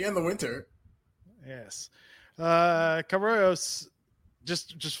beach and the winter. Yes. Carreros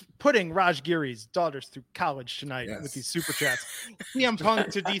just putting Raj Giri's daughters through college tonight with these super chats. CM Punk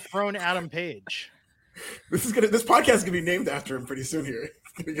to dethrone Adam Page. This podcast is gonna be named after him pretty soon here.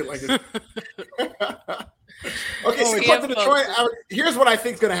 It's gonna get like this. Okay, so to Detroit. Here's what I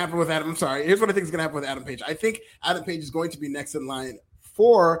think is going to happen with Adam. I'm sorry. Here's what I think is going to happen with Adam Page. I think Adam Page is going to be next in line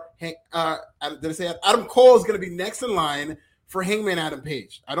for Adam Cole is going to be next in line for Hangman Adam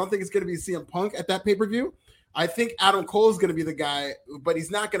Page. I don't think it's going to be CM Punk at that pay-per-view. I think Adam Cole is going to be the guy, but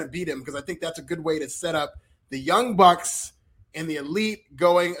he's not going to beat him because I think that's a good way to set up the Young Bucks and the Elite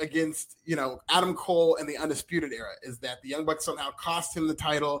going against, Adam Cole and the Undisputed Era. Is that the Young Bucks somehow cost him the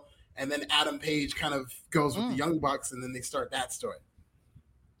title? And then Adam Page kind of goes with the Young Bucks, and then they start that story.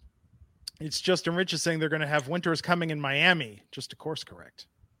 It's Justin Rich is saying they're going to have Winters coming in Miami, just to course correct.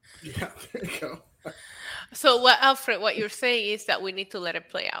 Yeah, there you go. So, Alfred, what you're saying is that we need to let it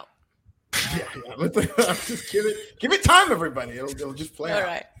play out. Yeah. Just give it time, everybody. It'll just play out. All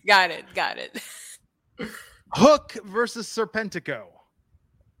right, got it. Hook versus Serpentico.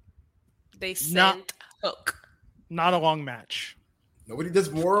 They sent Hook. Not a long match. Nobody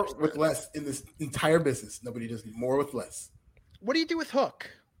does more with less in this entire business. Nobody does more with less. What do you do with Hook?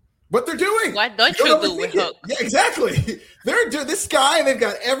 What they're doing. What don't you do with Hook? Yeah, exactly. They're doing this guy. They've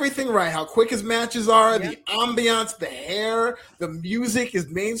got everything right. How quick his matches are, the ambiance, the hair, the music is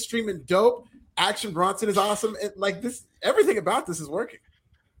mainstream and dope. Action Bronson is awesome. Everything about this is working.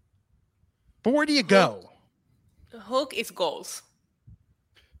 But where do you go? Hook is goals.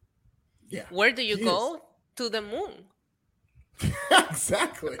 Yeah. Where do you go? To the moon.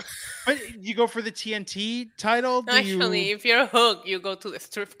 Exactly. But you go for the TNT title? If you're Hook, you go to the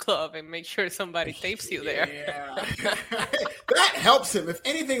strip club and make sure somebody tapes you there. Yeah. That helps him. If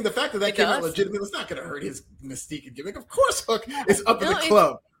anything, the fact that came out legitimate, it's not going to hurt his mystique and gimmick. Of course, Hook is up in the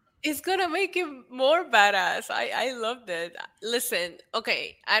club. It's going to make him more badass. I loved it. Listen,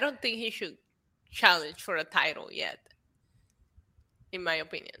 okay, I don't think he should challenge for a title yet, in my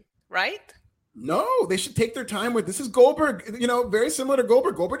opinion. Right? No, they should take their time with this. Is Goldberg, very similar to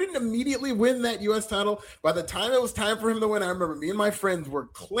Goldberg. Goldberg didn't immediately win that U.S. title. By the time it was time for him to win, I remember me and my friends were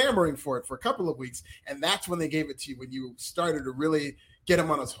clamoring for it for a couple of weeks, and that's when they gave it to you, when you started to really get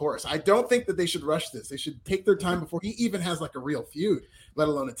him on his horse. I don't think that they should rush this. They should take their time before he even has like a real feud, let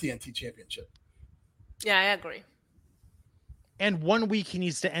alone a TNT championship. Yeah, I agree. And 1 week he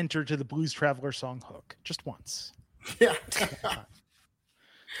needs to enter to the Blues Traveler song Hook. Just once. Yeah.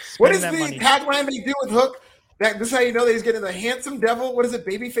 What is the tagline they do with Hook? This is how you know that he's getting the handsome devil. What is it?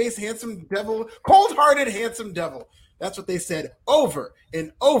 Babyface handsome devil? Cold-hearted handsome devil. That's what they said over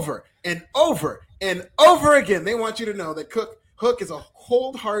and over and over and over again. They want you to know that Hook is a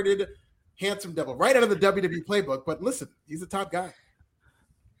cold-hearted handsome devil right out of the WWE playbook. But listen, he's a top guy.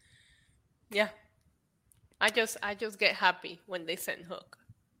 Yeah. I just get happy when they send Hook.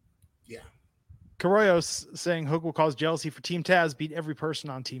 Yeah. Carollos saying Hook will cause jealousy for Team Taz, beat every person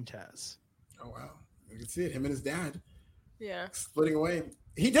on Team Taz. Oh, wow. You can see it. Him and his dad. Yeah. Splitting away.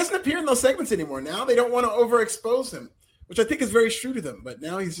 He doesn't appear in those segments anymore. Now they don't want to overexpose him, which I think is very true to them. But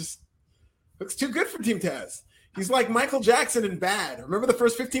now he's just looks too good for Team Taz. He's like Michael Jackson in Bad. Remember the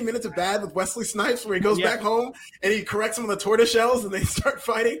first 15 minutes of Bad with Wesley Snipes where he goes back home and he corrects some of the tortoiseshells and they start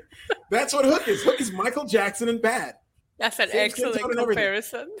fighting? That's what Hook is. Hook is Michael Jackson in Bad. That's an excellent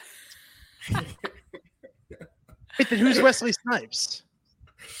comparison. Wait, then who's Wesley Snipes?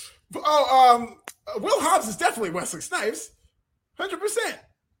 Oh, Will Hobbs is definitely Wesley Snipes. 100%.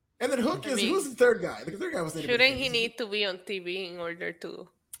 And then Hook is, who's the third guy? The third guy was shouldn't he need to be on TV in order to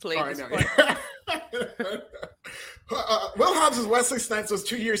play this part? Will Hobbs is Wesley Snipes. Those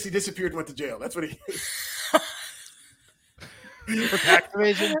 2 years he disappeared and went to jail. That's what he is. For tax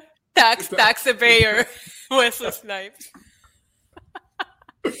evasion? Tax evader. Wesley Snipes.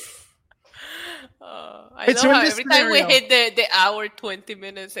 I know how every time we hit the hour 20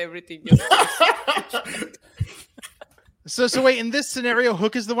 minutes, everything just So wait, in this scenario,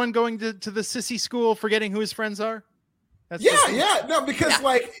 Hook is the one going to the sissy school, forgetting who his friends are? Because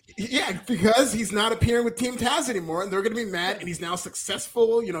he's not appearing with Team Taz anymore, and they're going to be mad, and he's now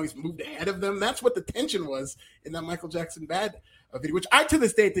successful. You know, he's moved ahead of them. That's what the tension was in that Michael Jackson Bad video, which I, to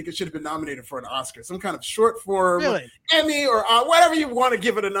this day, think it should have been nominated for an Oscar, some kind of short form Emmy or whatever you want to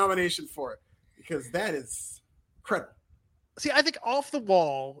give it a nomination for, because that is incredible. See, I think Off the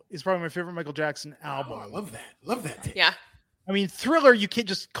Wall is probably my favorite Michael Jackson album. Oh, I love that. Love that tape. Yeah. I mean, Thriller, you can't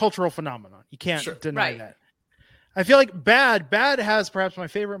just cultural phenomenon. You can't deny that. I feel like Bad has perhaps my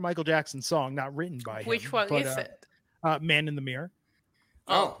favorite Michael Jackson song, not written by him. Which one is it? Man in the Mirror.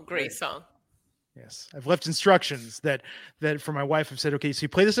 Oh, great song. Yes. I've left instructions that for my wife. I've said, okay, so you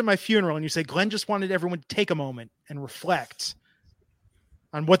play this at my funeral and you say, Glenn just wanted everyone to take a moment and reflect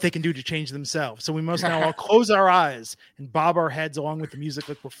on what they can do to change themselves. So we must now all close our eyes and bob our heads along with the music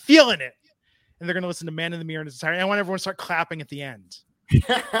like we're feeling it. And they're going to listen to Man in the Mirror in its entirety. I want everyone to start clapping at the end,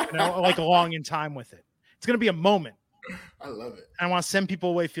 like along in time with it. It's going to be a moment. I love it. I want to send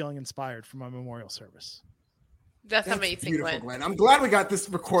people away feeling inspired for my memorial service. That's amazing, Glenn. I'm glad we got this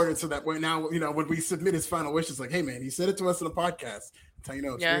recorded so that way now, you know, when we submit his final wishes, like, hey, man, he said it to us in a podcast. That's how you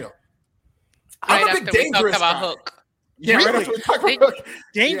know it's real. I'm a big Dangerous guy. Hook. Yeah, really? Right after we talk about Hook.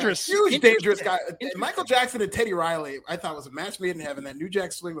 Dangerous. Yeah, huge dangerous guy. Michael Jackson and Teddy Riley, I thought was a match made in heaven. That New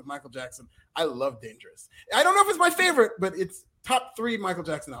Jack Swing with Michael Jackson. I love Dangerous. I don't know if it's my favorite, but it's top 3 Michael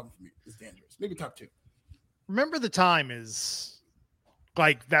Jackson album for me is Dangerous. Maybe top 2. Remember the Time is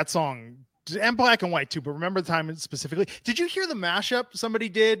like that song, and Black and White too, but Remember the Time specifically. Did you hear the mashup somebody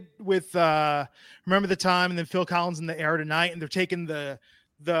did with Remember the Time and then Phil Collins in The Air Tonight, and they're taking the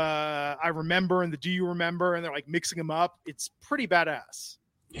I Remember and the Do You Remember, and they're like mixing them up. It's pretty badass.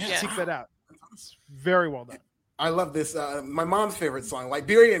 Seek that out. It's very well done. I love this. My mom's favorite song,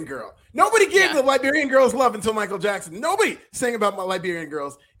 Liberian Girl. Nobody gave the Liberian Girls love until Michael Jackson. Nobody sang about my Liberian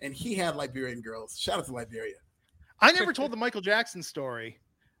Girls, and he had Liberian Girls. Shout out to Liberia. I never told the Michael Jackson story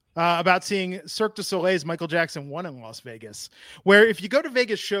about seeing Cirque du Soleil's Michael Jackson 1 in Las Vegas, where if you go to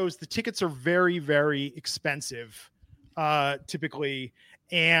Vegas shows, the tickets are very, very expensive, typically.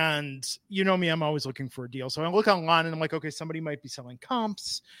 And you know me, I'm always looking for a deal. So I look online and I'm like, okay, somebody might be selling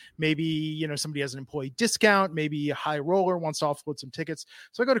comps. Maybe, you know, somebody has an employee discount. Maybe a high roller wants to offload some tickets.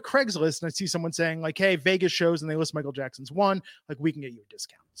 So I go to Craigslist and I see someone saying like, hey, Vegas shows, and they list Michael Jackson's 1, like we can get you a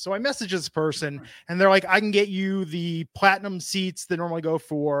discount. So I message this person and they're like, I can get you the platinum seats that normally go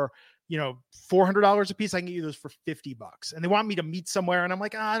for, you know, $400 a piece. I can get you those for $50. And they want me to meet somewhere. And I'm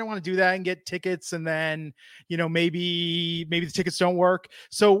like, I don't want to do that and get tickets. And then, you know, maybe the tickets don't work.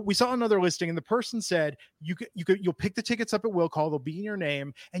 So we saw another listing and the person said, you'll pick the tickets up at will call. They'll be in your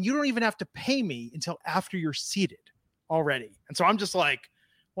name. And you don't even have to pay me until after you're seated already. And so I'm just like,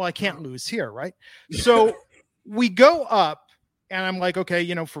 well, I can't lose here. Right. So we go up and I'm like, okay,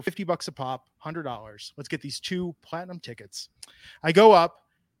 you know, for $50 a pop, $100, let's get these 2 platinum tickets. I go up.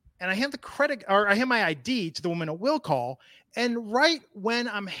 And I hand I hand my ID to the woman at will call. And right when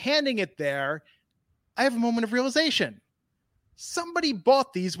I'm handing it there, I have a moment of realization. Somebody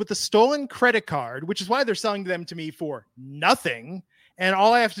bought these with a stolen credit card, which is why they're selling them to me for nothing. And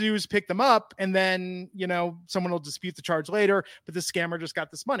all I have to do is pick them up. And then, you know, someone will dispute the charge later, but the scammer just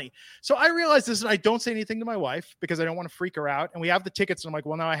got this money. So I realized this, and I don't say anything to my wife because I don't want to freak her out. And we have the tickets. And I'm like,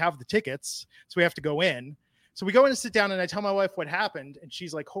 well, now I have the tickets. So we have to go in. So we go in and sit down and I tell my wife what happened and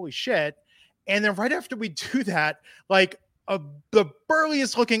she's like, holy shit. And then right after we do that, like the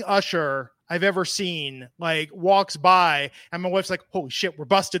burliest looking usher I've ever seen, like walks by and my wife's like, holy shit, we're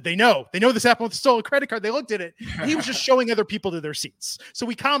busted. They know this happened with a stolen credit card. They looked at it. And he was just showing other people to their seats. So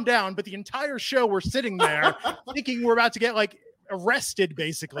we calmed down, but the entire show we're sitting there thinking we're about to get like arrested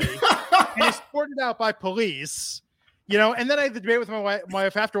basically and escorted out by police. And then I had the debate with my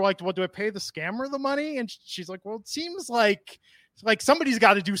wife after, like, well, do I pay the scammer the money? And she's like, well, it seems like somebody's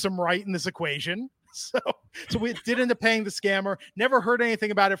got to do some right in this equation. So we did end up paying the scammer. Never heard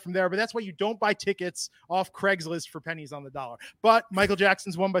anything about it from there, but that's why you don't buy tickets off Craigslist for pennies on the dollar. But Michael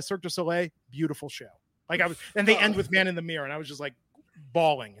Jackson's won by Cirque du Soleil. Beautiful show. And they end with Man in the Mirror, and I was just like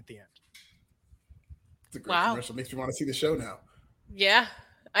bawling at the end. It's a great commercial. Makes me want to see the show now. Yeah,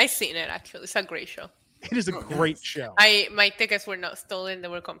 I've seen it actually. It's a great show. It is a great show. My tickets were not stolen. They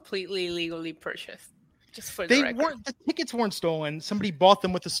were completely legally purchased. Just for the tickets weren't stolen. Somebody bought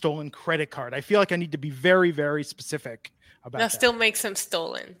them with a stolen credit card. I feel like I need to be very, very specific about that. That still makes them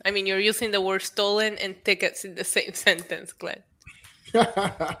stolen. I mean, you're using the word stolen and tickets in the same sentence, Glenn.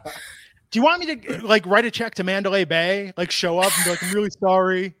 Do you want me to like write a check to Mandalay Bay, like show up and be like, I'm really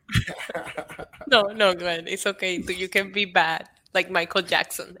sorry? No, Glenn, it's okay. You can be bad, like Michael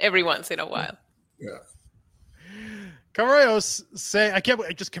Jackson, every once in a while. Yeah. Caballeros say,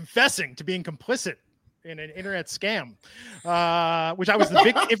 just confessing to being complicit in an internet scam, which I was the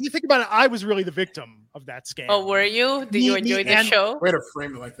victim. If you think about it, I was really the victim of that scam. Oh, were you? Did you enjoy the show? Way to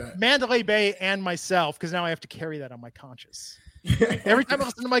frame it like that. Mandalay Bay and myself, because now I have to carry that on my conscience. Every time I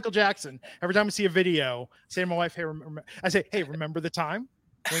listen to Michael Jackson, every time I see a video, I say to my wife, hey, remember the time?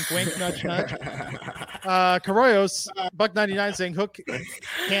 Wink, wink, nudge, nudge. Carollos, Buck99 saying Hook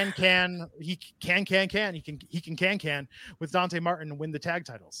can with Dante Martin win the tag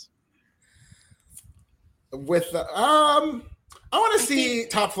titles. With I want to see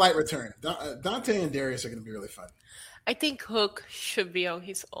Top Flight return. Dante and Darius are going to be really fun. I think Hook should be on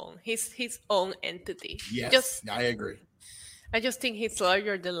his own. He's his own entity. Yes, I agree. I just think he's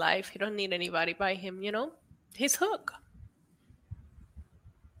larger than life. He don't need anybody by him, He's Hook.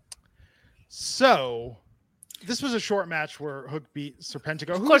 So, this was a short match where Hook beat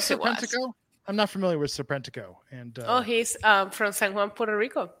Serpentico. Of course it Serpentico? was. I'm not familiar with Serpentico. And he's from San Juan, Puerto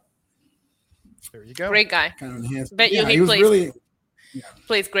Rico. There you go. Great guy. Bet you he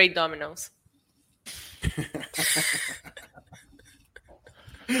plays great dominoes.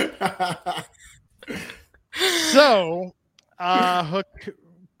 So, Hook,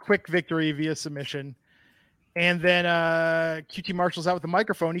 quick victory via submission. And then QT Marshall's out with the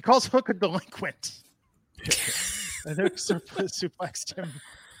microphone. He calls Hook a delinquent. And Hook suplexed him.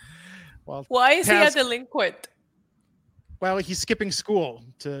 Well, why is he a delinquent? Well, he's skipping school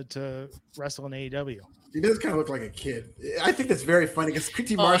to wrestle in AEW. He does kind of look like a kid. I think that's very funny because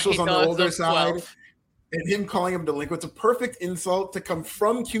QT Marshall's on the older side, and him calling him delinquent. It's a perfect insult to come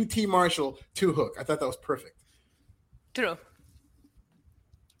from QT Marshall to Hook. I thought that was perfect. True.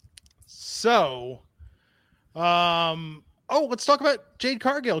 So, let's talk about Jade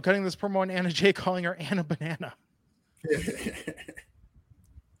Cargill cutting this promo on Anna Jay, calling her Anna Banana. This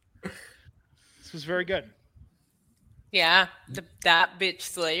was very good. Yeah, that bitch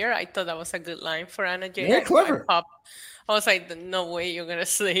Slayer. I thought that was a good line for Anna Jay. Yeah, clever. I was like, no way you're gonna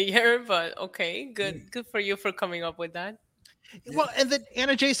slay her, but okay, good for you for coming up with that. Well, and then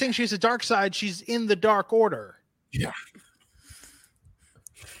Anna Jay saying she has a dark side. She's in the Dark Order. Yeah.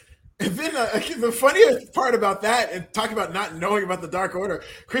 And then the funniest part about that, and talking about not knowing about the Dark Order,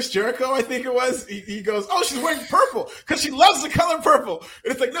 Chris Jericho, I think it was, he goes, "Oh, she's wearing purple because she loves the color purple."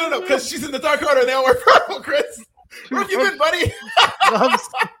 And it's like, no, because she's in the Dark Order. They all wear purple, Chris. Where have you been, buddy? Loves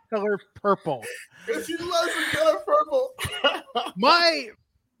the color purple. Because he loves the color purple. My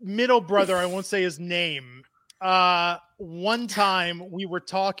middle brother, I won't say his name. One time we were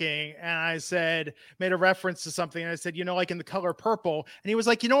talking and I made a reference to something. And I said, like in the color purple. And he was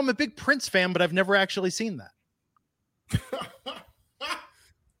like, I'm a big Prince fan, but I've never actually seen that.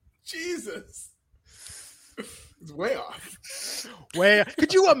 Jesus. It's way off.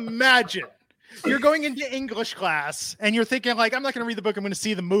 Could you imagine? You're going into English class and you're thinking like, I'm not going to read the book. I'm going to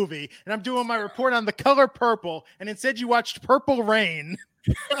see the movie. And I'm doing my report on the color purple. And instead you watched Purple Rain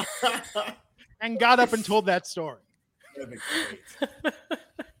and got up and told that story. That'd be great.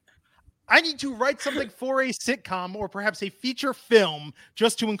 I need to write something for a sitcom or perhaps a feature film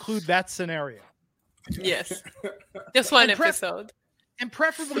just to include that scenario. Yes. Just one episode. And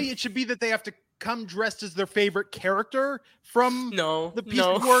preferably it should be that they have to come dressed as their favorite character from the piece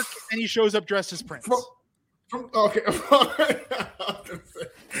of work, and he shows up dressed as Prince. Okay.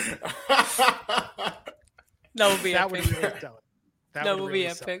 That would be epic. That would be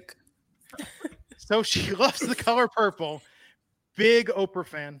epic. So she loves the color purple. Big Oprah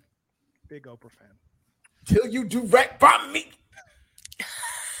fan. Till you do right by me.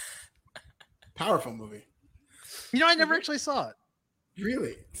 Powerful movie. I never actually saw it.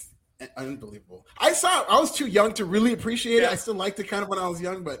 Really? It's unbelievable. I was too young to really appreciate it. I still liked it kind of when I was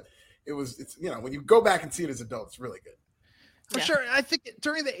young, but it's when you go back and see it as an adult, it's really good. For sure. I think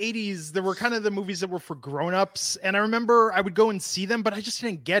during the 80s, there were kind of the movies that were for grown-ups. And I remember I would go and see them, but I just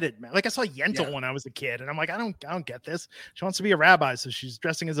didn't get it, man. Like I saw Yentl when I was a kid, and I'm like, I don't get this. She wants to be a rabbi, so she's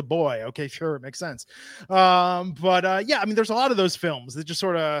dressing as a boy. Okay, sure, it makes sense. But yeah, I mean, there's a lot of those films that just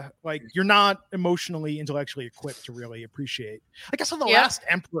sort of like you're not emotionally, intellectually equipped to really appreciate. Like I saw The Last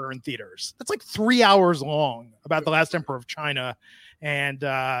Emperor in theaters. That's like 3 hours long about the last emperor of China. And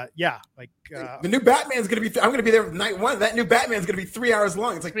the new Batman's gonna be. I'm gonna be there night one. That new Batman's gonna be 3 hours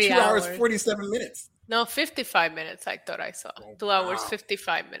long. It's like 2 hours 47 minutes. No, 55 minutes. I thought I saw 2 hours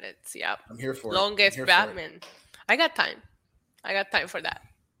 55 minutes. Yeah, I'm here for longest Batman. I got time. I got time for that.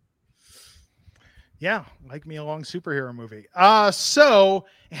 Yeah, like me a long superhero movie. So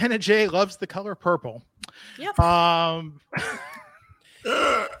Anna Jay loves the color purple. Yep. I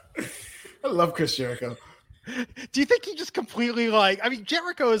love Chris Jericho. Do you think he just completely I mean,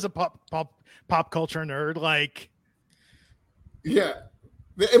 Jericho is a pop culture nerd. Like, yeah,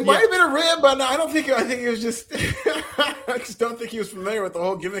 it might have been a rib, but no, I don't think. I think it was just. I just don't think he was familiar with the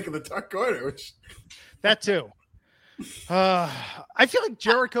whole gimmick of the dark corner. Which that too. I feel like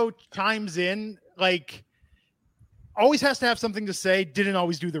Jericho chimes in like always has to have something to say. Didn't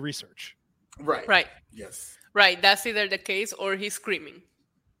always do the research. Right. Yes. Right. That's either the case or he's screaming.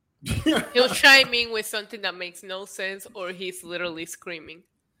 He'll chime in with something that makes no sense, or he's literally screaming.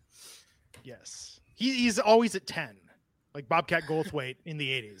 Yes, he's always at 10, like Bobcat Goldthwait in the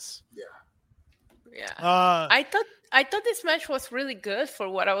 80s. Yeah. I thought this match was really good for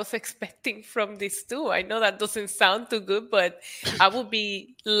what I was expecting from these two. I know that doesn't sound too good, but I would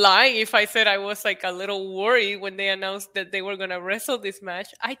be lying if I said I was like a little worried when they announced that they were gonna wrestle this match.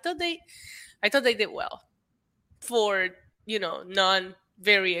 I thought they did well for non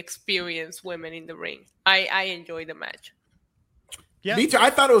very experienced women in the ring. I enjoyed the match. Yeah, me too.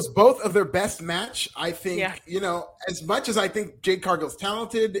 I thought it was both of their best match. I think, as much as I think Jade Cargill's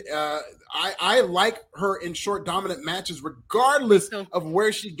talented, I like her in short, dominant matches, regardless of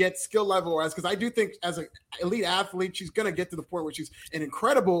where she gets skill level wise. Because I do think as an elite athlete, she's going to get to the point where she's an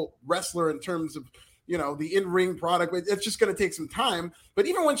incredible wrestler in terms of, the in-ring product. It's just going to take some time. But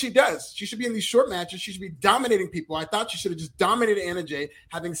even when she does, she should be in these short matches. She should be dominating people. I thought she should have just dominated Anna Jay.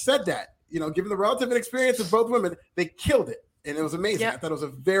 Having said that, given the relative inexperience of both women, they killed it. And it was amazing. I thought it was a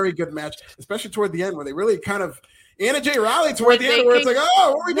very good match, especially toward the end where they really kind of Anna Jay rallied toward the end where it's like,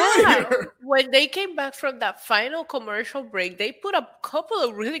 oh, what are we doing here? When they came back from that final commercial break, they put a couple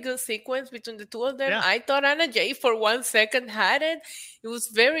of really good sequences between the two of them. Yeah. I thought Anna Jay for 1 second had it. It was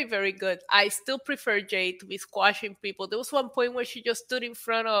very, very good. I still prefer Jay to be squashing people. There was one point where she just stood in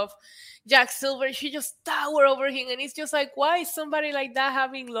front of Jack Silver and she just towered over him. And it's just like, why is somebody like that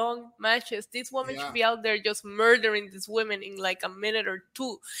having long matches? This woman should be out there just murdering these women in like a minute or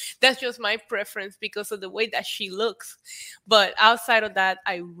two. That's just my preference because of the way that she looks. But outside of that,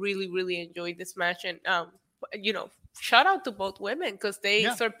 I really, really enjoyed this match. And, shout out to both women because they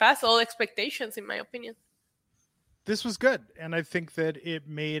surpassed all expectations, in my opinion. This was good. And I think that it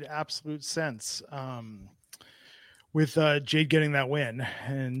made absolute sense with Jade getting that win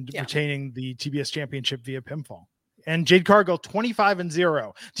and retaining the TBS championship via pinfall. And Jade Cargill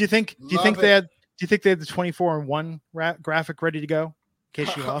 25-0. Do you think they had the 24-1 graphic ready to go in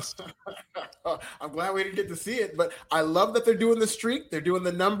case she lost? I'm glad we didn't get to see it, but I love that they're doing the streak. They're doing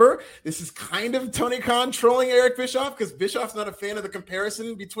the number. This is kind of Tony Khan trolling Eric Bischoff because Bischoff's not a fan of the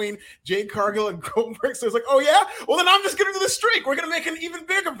comparison between Jade Cargill and Goldberg. So it's like, oh yeah? Well, then I'm just going to do the streak. We're going to make an even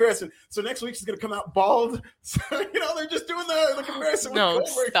bigger comparison. So next week she's going to come out bald. So, they're just doing the comparison with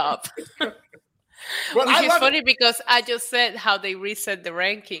Goldberg. Stop. Which is funny because I just said how they reset the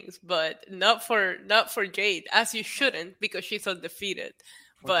rankings, but not for Jade, as you shouldn't, because she's undefeated.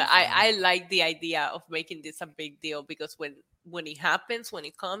 But I like the idea of making this a big deal because when it happens, when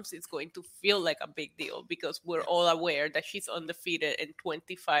it comes, it's going to feel like a big deal because we're all aware that she's undefeated and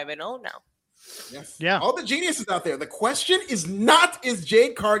 25-0 now. Yes. Yeah. All the geniuses out there. The question is not, is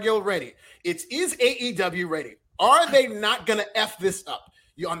Jade Cargill ready? It's, is AEW ready? Are they not going to F this up?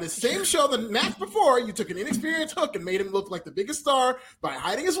 You on the same show, the match before, you took an inexperienced Hook and made him look like the biggest star by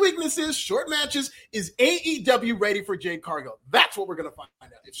hiding his weaknesses, short matches. Is AEW ready for Jade Cargill? That's what we're going to find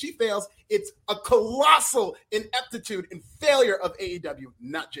out. If she fails, it's a colossal ineptitude and failure of AEW,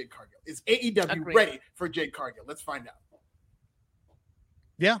 not Jade Cargill. Is AEW ready for Jade Cargill? Let's find out.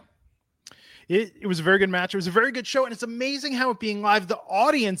 Yeah. It was a very good match. It was a very good show, and it's amazing how it being live, the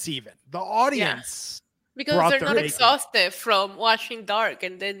audience. Because they're not exhausted from watching Dark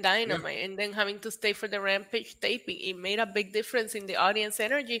and then Dynamite and then having to stay for the Rampage taping. It made a big difference in the audience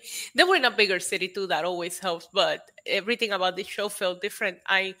energy. They were in a bigger city too. That always helps. But everything about this show felt different.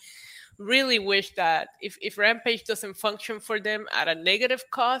 I really wish that if Rampage doesn't function for them at a negative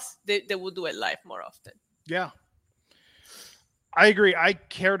cost, they will do it live more often. Yeah. I agree. I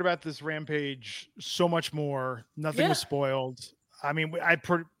cared about this Rampage so much more. Nothing was spoiled. I mean, I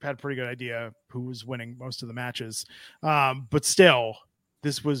had a pretty good idea who was winning most of the matches. But still,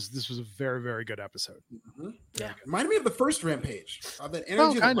 this was a very, very good episode. Mm-hmm. Yeah. Reminded me of the first Rampage. The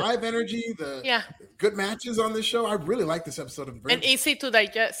energy, the live energy, the good matches on this show. I really like this episode of Rampage. And easy to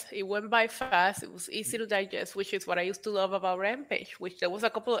digest. It went by fast. It was easy to digest, which is what I used to love about Rampage, which there was a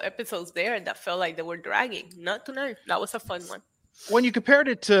couple of episodes there that felt like they were dragging. Not tonight. That was a fun one. When you compared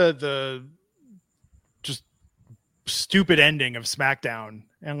it to the just stupid ending of SmackDown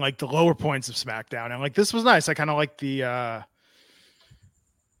and like the lower points of SmackDown, and like this was nice. I kind of like the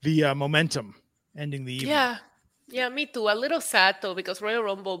momentum ending the evening. Yeah, me too. A little sad though, because Royal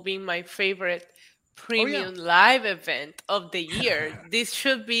Rumble being my favorite premium live event of the year, this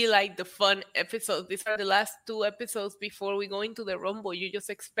should be like the fun episodes. These are the last 2 episodes before we go into the Rumble. You just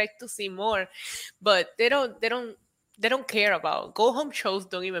expect to see more, but they don't care about go home shows.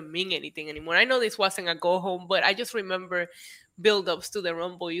 Don't even mean anything anymore. I know this wasn't a go home, but I just remember build-ups to the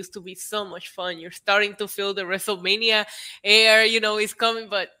Rumble used to be so much fun. You're starting to feel the WrestleMania air, is coming,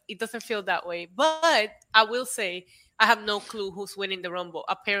 but it doesn't feel that way. But I will say I have no clue who's winning the Rumble.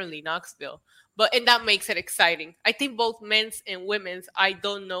 Apparently Knoxville. And that makes it exciting. I think both men's and women's, I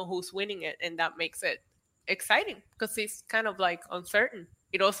don't know who's winning it, and that makes it exciting because it's kind of like uncertain.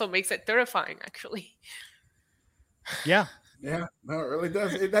 It also makes it terrifying, actually. Yeah. Yeah, no, it really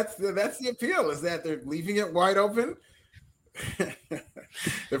does. That's the appeal, is that they're leaving it wide open.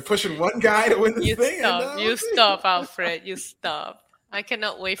 They're pushing one guy to win this thing. Stop, Alfred. You stop. I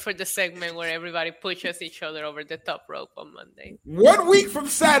cannot wait for the segment where everybody pushes each other over the top rope on Monday. 1 week from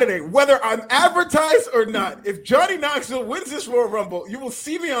Saturday, whether I'm advertised or not, if Johnny Knoxville wins this Royal Rumble, you will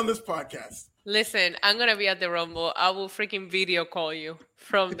see me on this podcast. Listen, I'm going to be at the Rumble. I will freaking video call you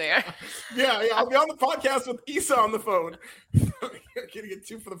from there. yeah, I'll be on the podcast with Issa on the phone. You're going to get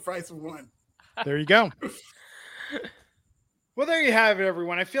 2 for the price of 1. There you go. Well, there you have it,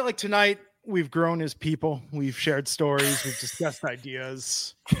 everyone. I feel like tonight we've grown as people. We've shared stories. We've discussed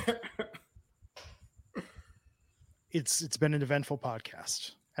ideas. It's been an eventful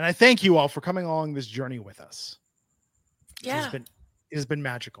podcast. And I thank you all for coming along this journey with us. Yeah. It has been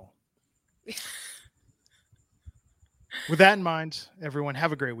magical. With that in mind, everyone,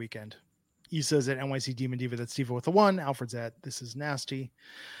 have a great weekend. Issa's at NYC Demon Diva. That's Steve with a 1. Alfred's at This Is Nasty.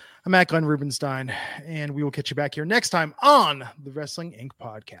 I'm at Glenn Rubenstein, and we will catch you back here next time on the Wrestling Inc.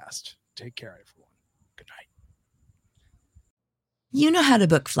 podcast. Take care, everyone. Good night. You know how to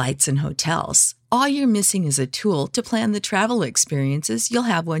book flights and hotels. All you're missing is a tool to plan the travel experiences you'll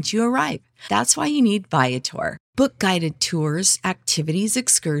have once you arrive. That's why you need Viator. Book guided tours, activities,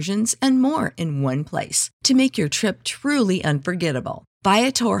 excursions, and more in one place to make your trip truly unforgettable.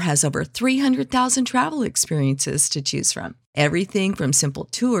 Viator has over 300,000 travel experiences to choose from. Everything from simple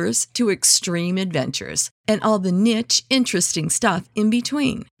tours to extreme adventures and all the niche, interesting stuff in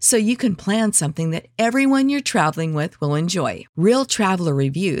between. So you can plan something that everyone you're traveling with will enjoy. Real traveler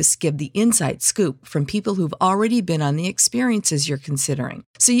reviews give the inside scoop from people who've already been on the experiences you're considering.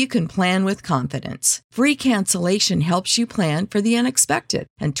 So you can plan with confidence. Free cancellation helps you plan for the unexpected.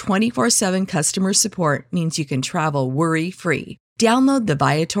 And 24/7 customer support means you can travel worry-free. Download the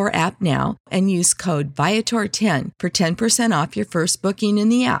Viator app now and use code Viator10 for 10% off your first booking in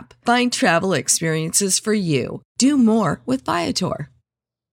the app. Find travel experiences for you. Do more with Viator.